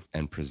Peru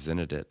and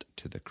presented it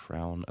to the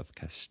crown of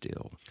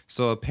Castile.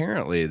 So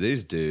apparently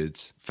these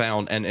dudes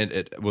found, and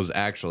it was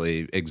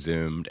actually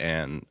exhumed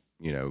and,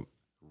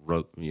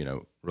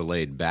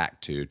 relayed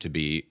back to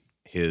be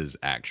his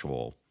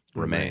actual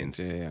remains.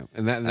 Yeah.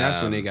 And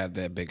that's when they got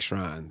that big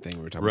shrine thing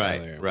we were talking about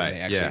earlier. Where right, they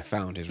actually yeah.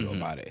 found his real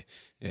body.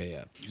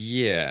 Yeah.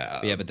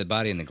 Yeah. Yeah, but the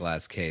body in the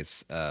glass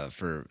case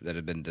that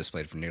had been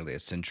displayed for nearly a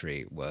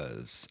century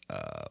was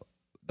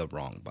the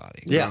wrong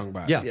body. Yeah. Wrong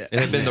body. Yeah. It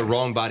had been the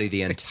wrong body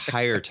the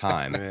entire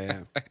time.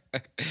 Yeah.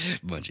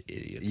 Bunch of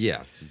idiots.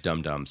 Yeah.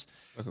 Dum-dums.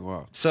 Fucking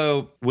wild.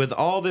 So, with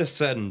all this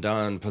said and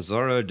done,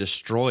 Pizzaro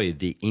destroyed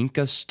the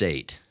Inca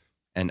state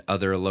and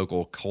other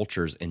local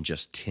cultures in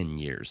just 10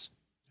 years.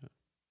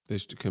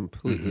 Just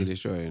completely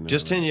destroyed it.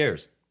 Just 10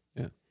 years.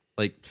 Yeah.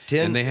 Like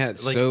 10. And they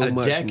had like so a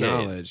much decade.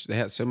 knowledge. They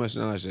had so much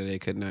knowledge that they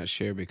could not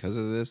share because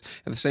of this.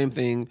 And the same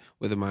thing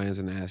with the Mayans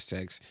and the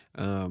Aztecs.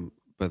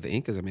 But the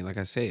Incas, I mean, like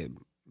I said,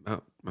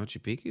 Machu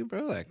Picchu,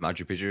 bro. Like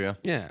Machu Picchu, yeah.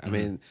 Yeah, I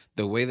mean,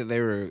 the way that they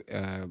were,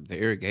 the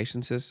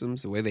irrigation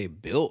systems, the way they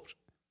built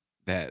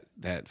that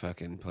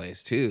fucking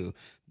place too,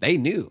 they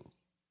knew,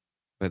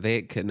 but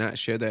they could not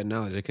share that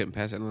knowledge. They couldn't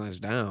pass that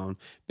knowledge down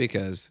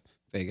because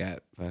they got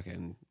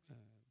fucking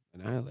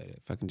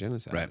annihilated, fucking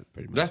genocide, Right.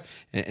 pretty much. Yeah.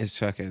 And it's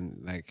fucking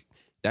like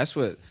that's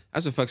what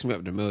fucks me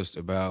up the most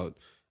about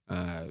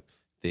the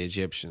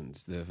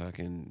Egyptians, the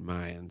fucking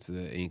Mayans,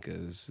 the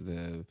Incas,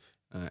 the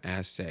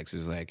Aztecs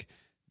is like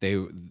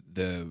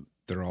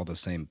They're all the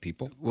same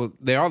people. well,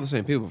 they're all the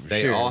same people for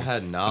They sure. all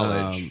had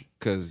knowledge.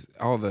 Because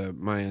all the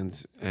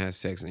Mayans,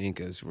 Aztecs, and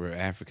Incas were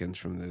Africans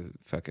from the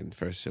fucking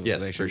first Yes,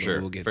 civilization. for but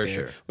sure, We'll get for there.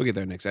 sure. We'll get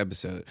there next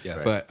episode. Yeah.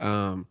 Right.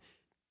 But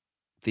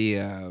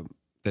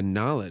the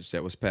knowledge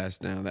that was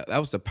passed down, that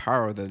was the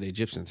power that the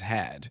Egyptians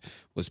had,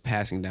 was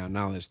passing down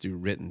knowledge through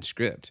written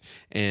script.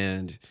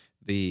 And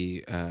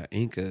the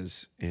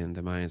Incas and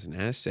the Mayans and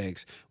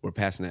Aztecs were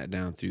passing that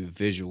down through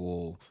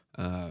visual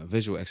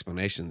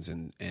explanations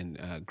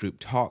and group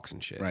talks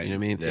and shit. Right. You know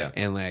what I mean? Yeah.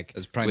 And like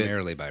It's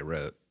primarily by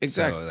rote.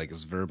 Exactly. So like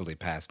it's verbally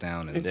passed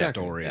down in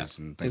Exactly. stories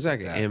and things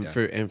exactly. like that.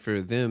 And yeah.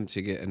 for them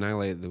to get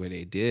annihilated the way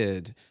they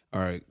did,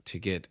 or to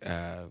get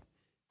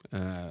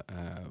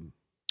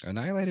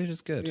Annihilated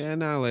is good. yeah,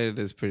 annihilated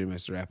is pretty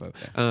much the wrap up.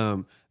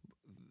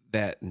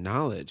 That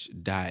knowledge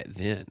died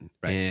then,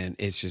 Right. and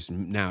it's just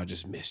now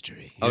just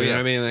mystery. You Oh, know yeah. what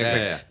I mean? Like, Yeah, it's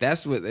like, yeah.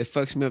 that's what it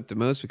fucks me up the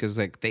most, because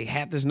like they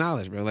had this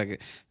knowledge, bro.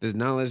 Like this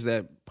knowledge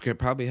that could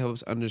probably help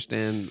us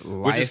understand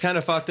life, Which is kind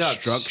of fucked up.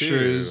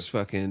 structures, too.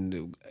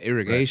 fucking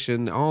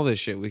irrigation, all this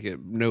shit we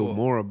could know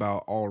more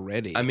about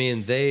already. I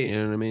mean, you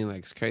know what I mean? Like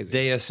it's crazy.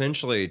 they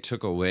essentially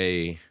took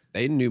away.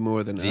 They knew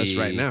more than us The-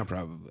 right now,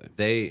 probably.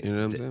 They, You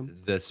know what I'm saying?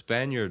 The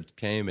Spaniards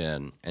came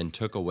in and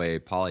took away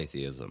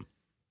polytheism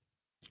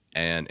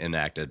and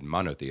enacted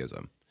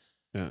monotheism.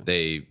 Yeah.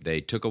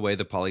 They took away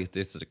the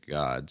polytheistic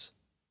gods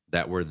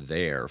that were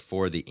there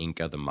for the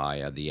Inca, the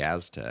Maya, the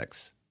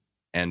Aztecs,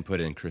 and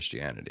put in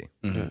Christianity.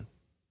 Yeah.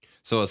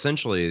 So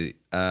essentially,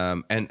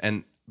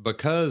 and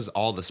because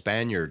all the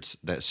Spaniards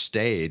that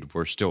stayed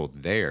were still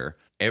there,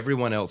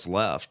 everyone else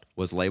left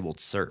was labeled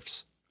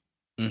serfs.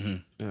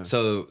 Mm-hmm.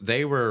 So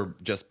they were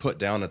just put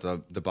down at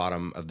the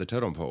bottom of the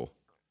totem pole,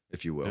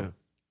 if you will.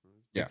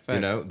 Yeah. You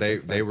know,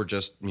 they were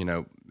just, you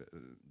know,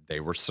 they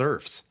were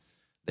serfs.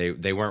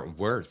 They weren't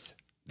worth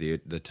the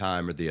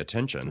time or the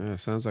attention. Yeah,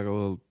 sounds like a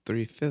little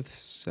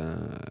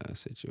 3/5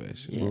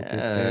 situation. We'll get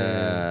Yeah.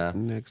 there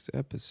next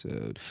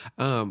episode.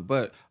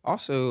 But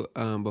also,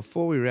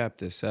 before we wrap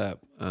this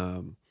up,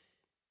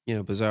 you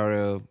know,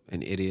 Pizzaro,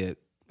 an idiot,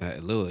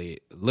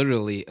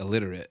 literally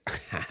illiterate.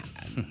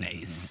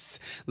 Nice.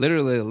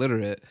 Literally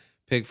illiterate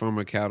pig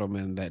farmer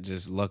cattleman that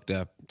just lucked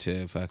up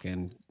to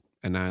fucking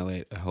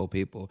annihilate a whole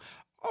people.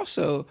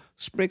 Also,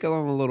 sprinkle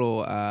on a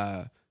little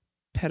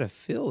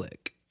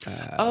pedophilic.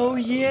 Oh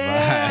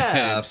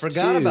yeah, I vibes,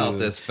 forgot about too.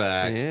 this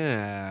fact.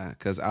 Yeah,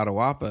 because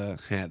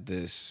Atahualpa had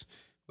this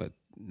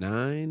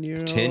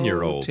 9-year-old,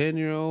 10-year-old.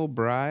 10-year-old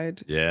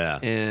bride. Yeah.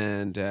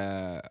 And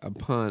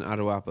upon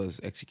Atahualpa's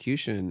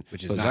execution,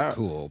 Which is not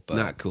cool, but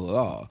not cool at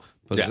all.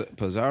 Yeah.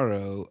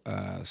 Pizarro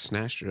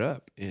snatched her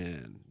up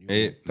and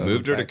He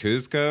moved her to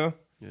Cuzco.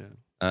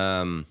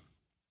 Yeah.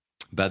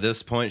 By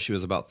this point, she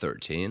was about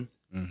 13.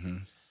 Mm-hmm.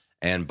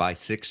 And by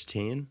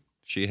 16,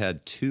 she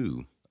had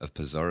 2 of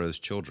Pizarro's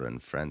children,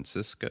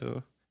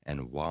 Francisco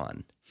and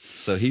Juan.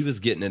 So he was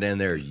getting it in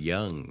there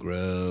young.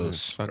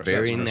 Gross.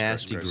 Very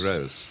nasty,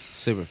 gross.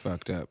 Super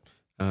fucked up.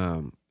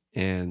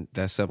 And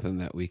that's something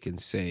that we can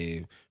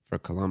save for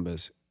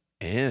Columbus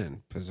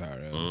and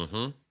Pizarro.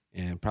 Mm-hmm.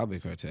 And probably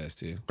Cortez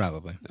too,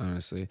 Probably.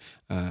 honestly,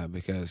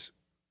 because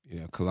you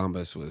know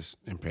Columbus was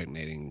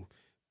impregnating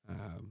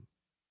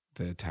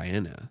the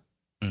Taíno,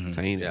 Mhm.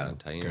 Taíno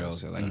Taínos.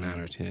 girls at like 9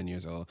 or 10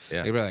 years old.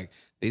 Yeah. They were like,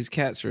 these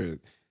cats were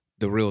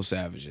the real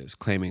savages,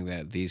 claiming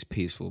that these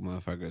peaceful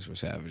motherfuckers were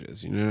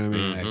savages. You know what I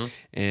mean? Like,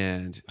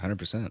 and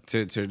 100%.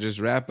 to just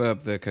wrap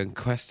up the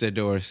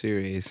Conquest-A-Door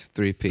series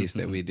 3-piece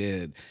that we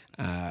did,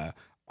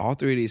 all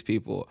 3 of these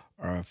people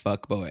are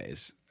fuck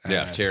boys.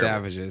 Yeah, terrible.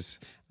 Savages,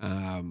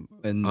 and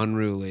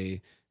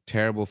unruly,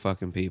 terrible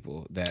fucking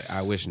people that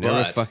I wish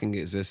never But fucking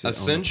existed. on the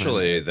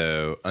Essentially, planet.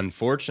 though,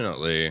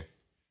 unfortunately,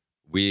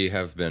 we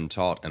have been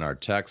taught in our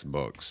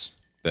textbooks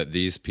that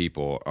these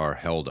people are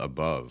held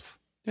above.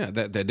 Yeah,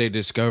 that they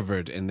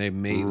discovered and they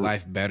made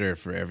life better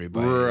for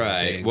everybody.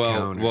 that they Right.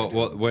 Well,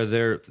 encountered. where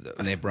they're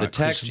And they brought the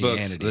textbooks.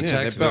 Christianity. The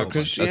Yeah, they brought textbooks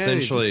Christianity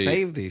essentially to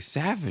save these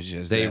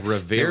savages. they that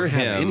revere don't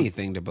have him.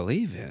 anything to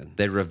believe in.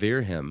 they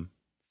revere him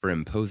for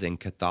imposing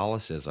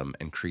Catholicism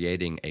and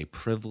creating a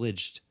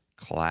privileged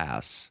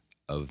class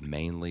of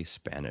mainly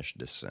Spanish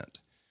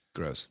descent.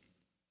 Gross.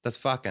 That's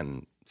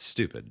fucking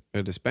stupid.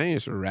 But the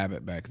Spaniards were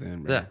rabid back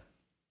then, bro. Yeah.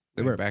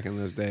 They were back in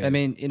those days. I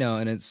mean, you know,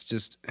 and it's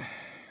just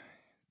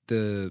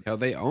the hell,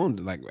 they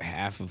owned like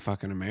half of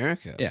fucking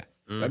America. yeah.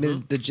 I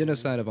mean, the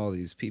genocide of all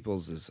these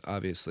peoples is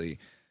obviously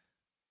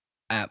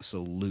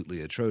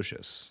absolutely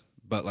atrocious.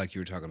 But like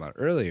you were talking about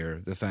earlier,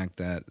 the fact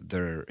that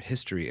their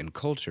history and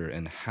culture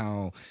and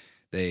how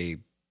they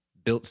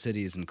built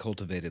cities and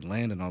cultivated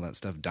land and all that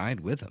stuff died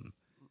with them.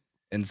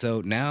 And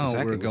so now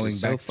Exactly, we're which going is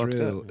so back fucked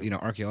through, up. you know,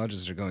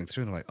 archaeologists are going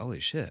through and they're like,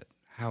 holy shit,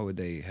 how would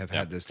they have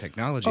had this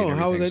technology Oh, and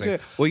how would everything? they It's do like,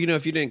 it? Well, you know,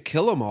 if you didn't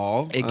kill them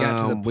all, It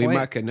got to the we point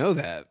might could know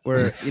that.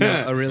 where, you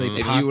know, a really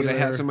if popular... you would have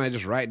had somebody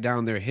just write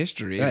down their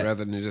history Right.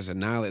 rather than just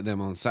annihilate them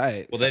on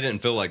site. Well, they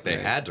didn't feel like they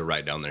had to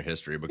write down their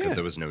history because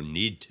there was no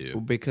need to.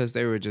 Well, because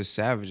they were just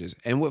savages.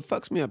 And what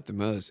fucks me up the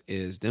most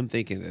is them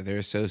thinking that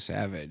they're so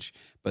savage,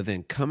 but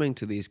then coming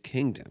to these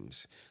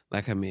kingdoms.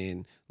 Like, I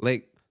mean,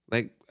 like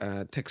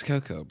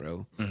Texcoco,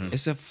 bro.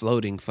 It's a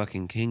floating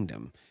fucking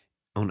kingdom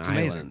on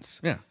islands.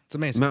 Yeah, it's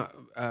amazing. Mount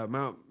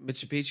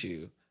Machu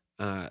Picchu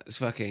is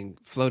fucking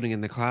floating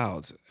in the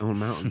clouds on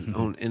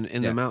mountain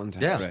in the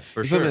mountaintops. Yeah,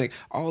 for You feel me? sure. Like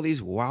all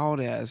these wild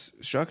ass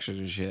structures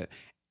and shit,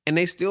 and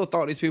they still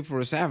thought these people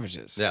were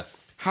savages. Yeah.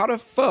 How the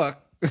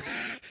fuck?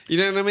 You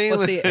know what I mean? Well,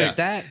 see, Like,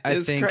 that I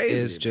it's think crazy,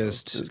 is bro.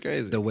 just It's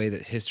crazy. the way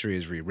that history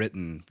is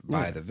rewritten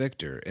by the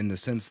victor, in the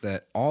sense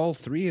that all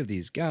three of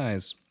these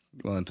guys,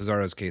 well, in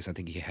Pizarro's case, I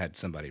think he had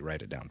somebody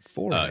write it down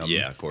for him.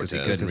 Yeah, because he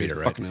Cortez. couldn't read He's or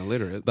write. fucking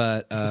illiterate.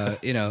 But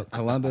you know,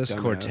 Columbus,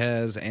 Dumbass.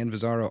 Cortez, and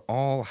Pizarro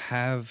all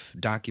have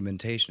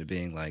documentation of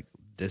being like,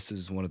 this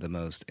is one of the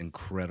most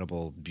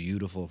incredible,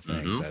 beautiful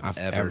things I've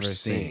ever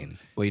seen.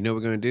 Well, you know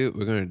what we're gonna do?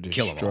 We're gonna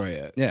Kill 'em destroy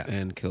all. it. Yeah.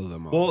 And kill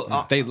them all.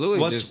 Well, they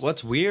literally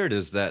what's weird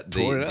is that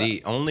tore it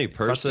the only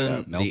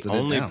person melted the it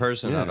only down.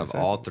 person Yeah, out of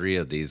exactly. all three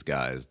of these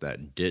guys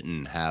that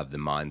didn't have the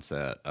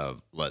mindset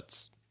of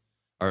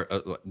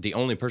the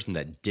only person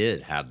that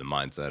did have the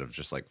mindset of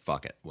just like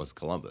fuck it was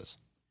Columbus.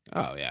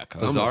 Oh yeah,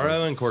 Columbus Pizarro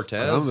was, and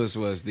Cortez Columbus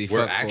was the were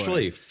fuck boy.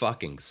 actually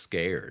fucking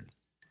scared.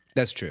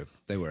 That's true.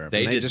 They were.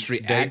 they just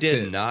reacted- They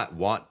did not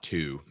want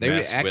to. They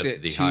mess reacted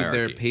with the to hierarchy.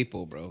 their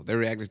people, bro. They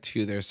reacted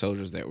to their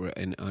soldiers that were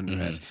in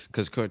unrest.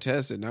 Because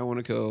Cortez did not want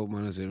to kill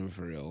Montezuma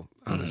for real.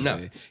 Honestly,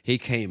 No. he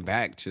came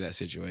back to that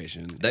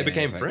situation. They and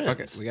became was like, Fuck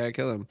friends. it, we gotta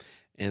kill him.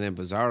 And then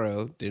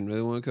Pizarro didn't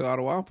really want to kill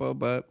Atahualpa,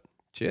 but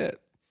shit,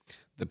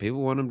 the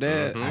people want him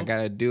dead. I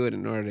gotta do it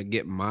in order to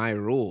get my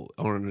rule,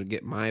 in order to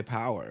get my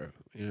power.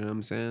 You know what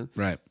I'm saying?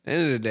 Right. At the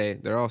end of the day,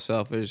 they're all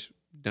selfish,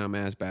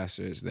 dumbass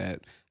bastards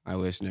that I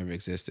wish never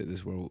existed.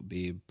 This world would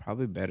be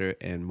probably better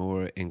and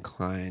more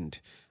inclined,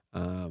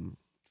 and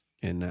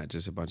not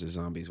just a bunch of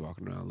zombies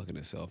walking around looking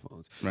at cell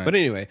phones. Right. But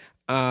anyway,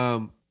 I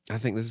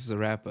think this is a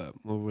wrap up.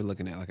 What we're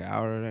looking at, like an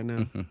hour right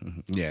now.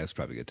 Yeah, it's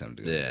probably a good time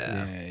to do it.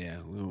 Yeah. Yeah.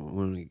 We don't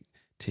want to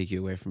take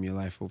you away from your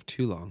life for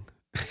too long.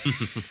 Let's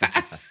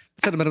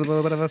hit a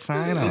little bit of a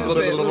sign off.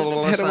 Let's hit a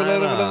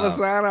little bit of a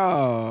sign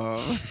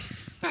off.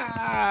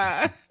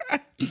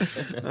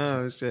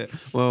 Oh shit.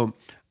 Well,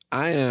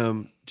 I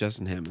am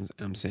Justin Hammonds.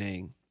 I'm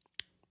saying,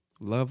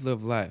 love,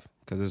 live life,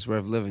 because it's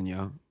worth living,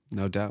 y'all.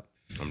 No doubt.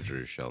 I'm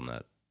Drew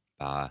Shelnut.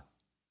 Bye.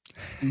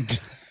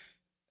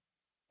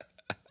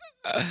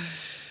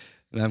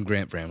 And I'm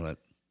Grant Bramlett.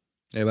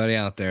 Everybody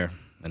out there,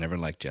 I never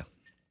liked you.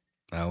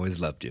 I always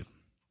loved you.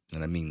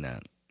 And I mean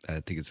that. I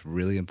think it's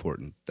really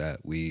important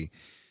that we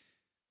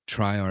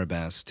try our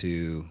best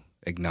to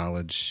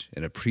acknowledge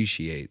and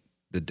appreciate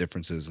the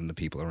differences in the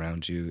people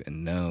around you,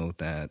 and know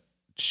that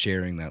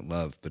sharing that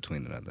love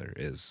between another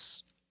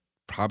is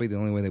probably the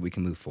only way that we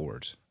can move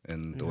forward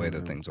in the way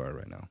that things are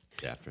right now.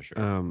 Yeah, for sure.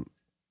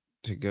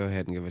 To go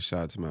ahead and give a shout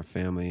out to my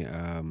family.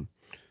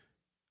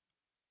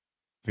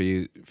 For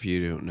you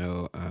who don't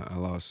know, I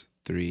lost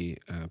 3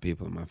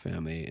 people in my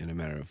family in a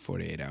matter of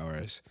 48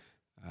 hours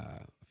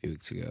a few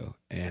weeks ago.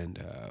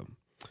 And,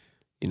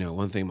 you know,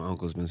 one thing my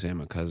uncle's been saying,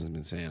 my cousin's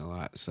been saying a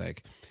lot, it's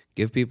like,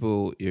 give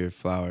people your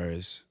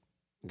flowers,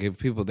 give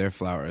people their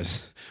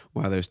flowers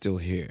while they're still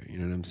here. You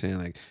know what I'm saying?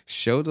 Like,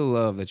 show the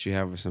love that you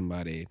have for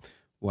somebody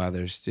while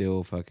they're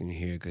still fucking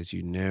here, because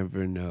you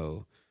never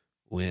know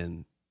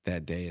when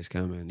that day is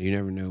coming. You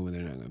never know when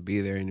they're not going to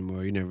be there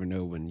anymore. You never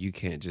know when you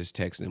can't just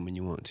text them when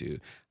you want to.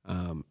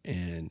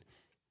 And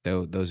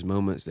those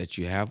moments that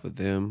you have with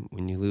them,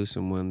 when you lose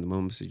someone, the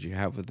moments that you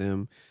have with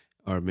them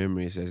are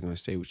memories that's going to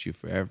stay with you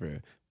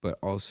forever. But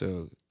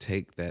also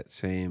take that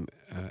same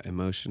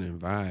emotion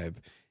and vibe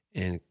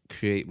and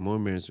create more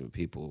memories with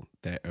people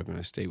that are going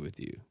to stay with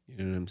you. You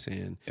know what I'm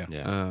saying?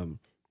 Yeah.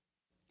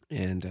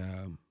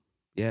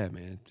 Yeah,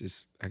 man.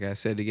 Just like I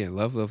said again,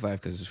 love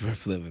life, because it's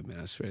worth living, man.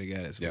 I swear to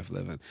God, it's worth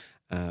living.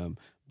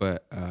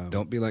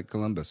 Don't be like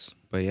Columbus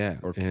But yeah,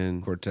 or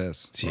and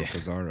Cortez or Yeah.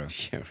 Pizarro.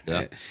 yeah,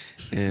 right.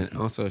 And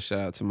also shout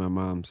out to my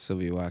mom,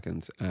 Sylvia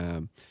Watkins.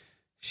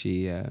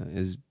 She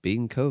is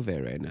beating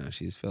COVID right now.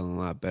 She's feeling a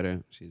lot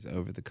better. She's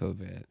over the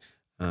COVID.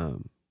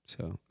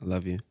 So I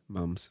love you,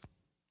 moms,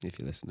 if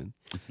you're listening.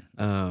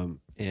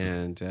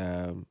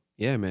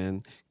 Yeah,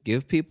 man,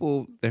 give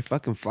people their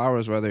fucking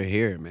flowers while they're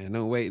here, man.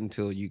 Don't wait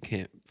until you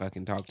can't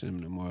fucking talk to them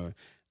no more.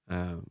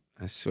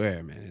 I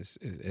swear, man,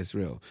 it's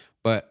real.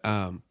 But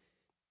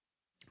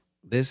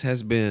this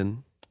has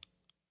been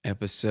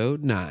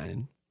episode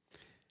 9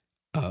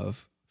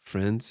 of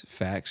Friends,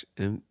 Facts,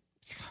 and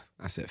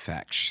I said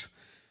facts.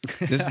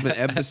 This has been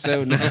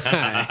episode 9.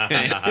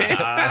 I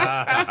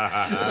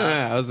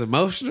was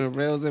emotional,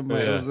 bro.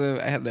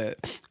 I had a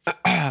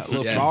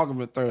little frog in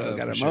my throat. I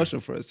got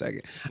emotional for a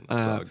second. It's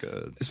all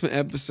good. It's been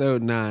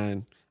episode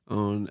 9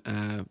 on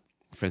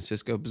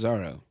Francisco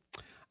Pizzaro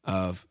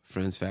of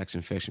Friends, Facts,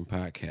 and Fiction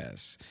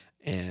Podcast.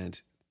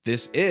 And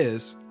this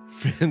is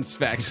Friends,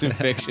 Facts, and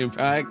Fiction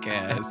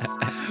Podcast.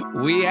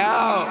 We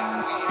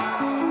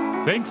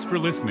out. Thanks for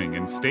listening,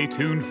 and stay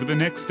tuned for the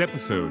next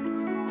episode.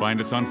 Find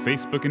us on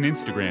Facebook and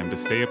Instagram to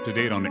stay up to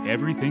date on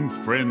everything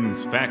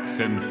Friends, Facts,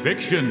 and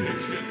Fiction.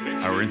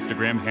 Our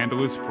Instagram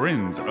handle is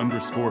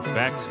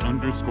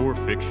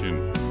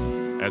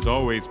friends_facts_fiction. As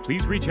always,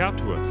 please reach out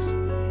to us.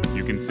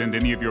 You can send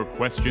any of your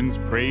questions,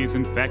 praise,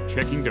 and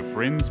fact-checking to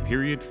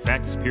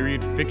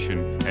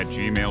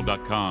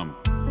friends_facts-fiction@gmail.com.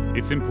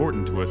 It's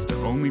important to us to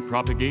only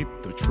propagate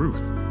the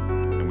truth,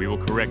 and we will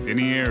correct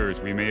any errors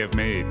we may have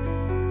made.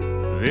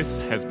 This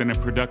has been a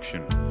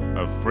production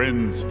of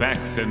Friends,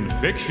 Facts, and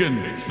Fiction.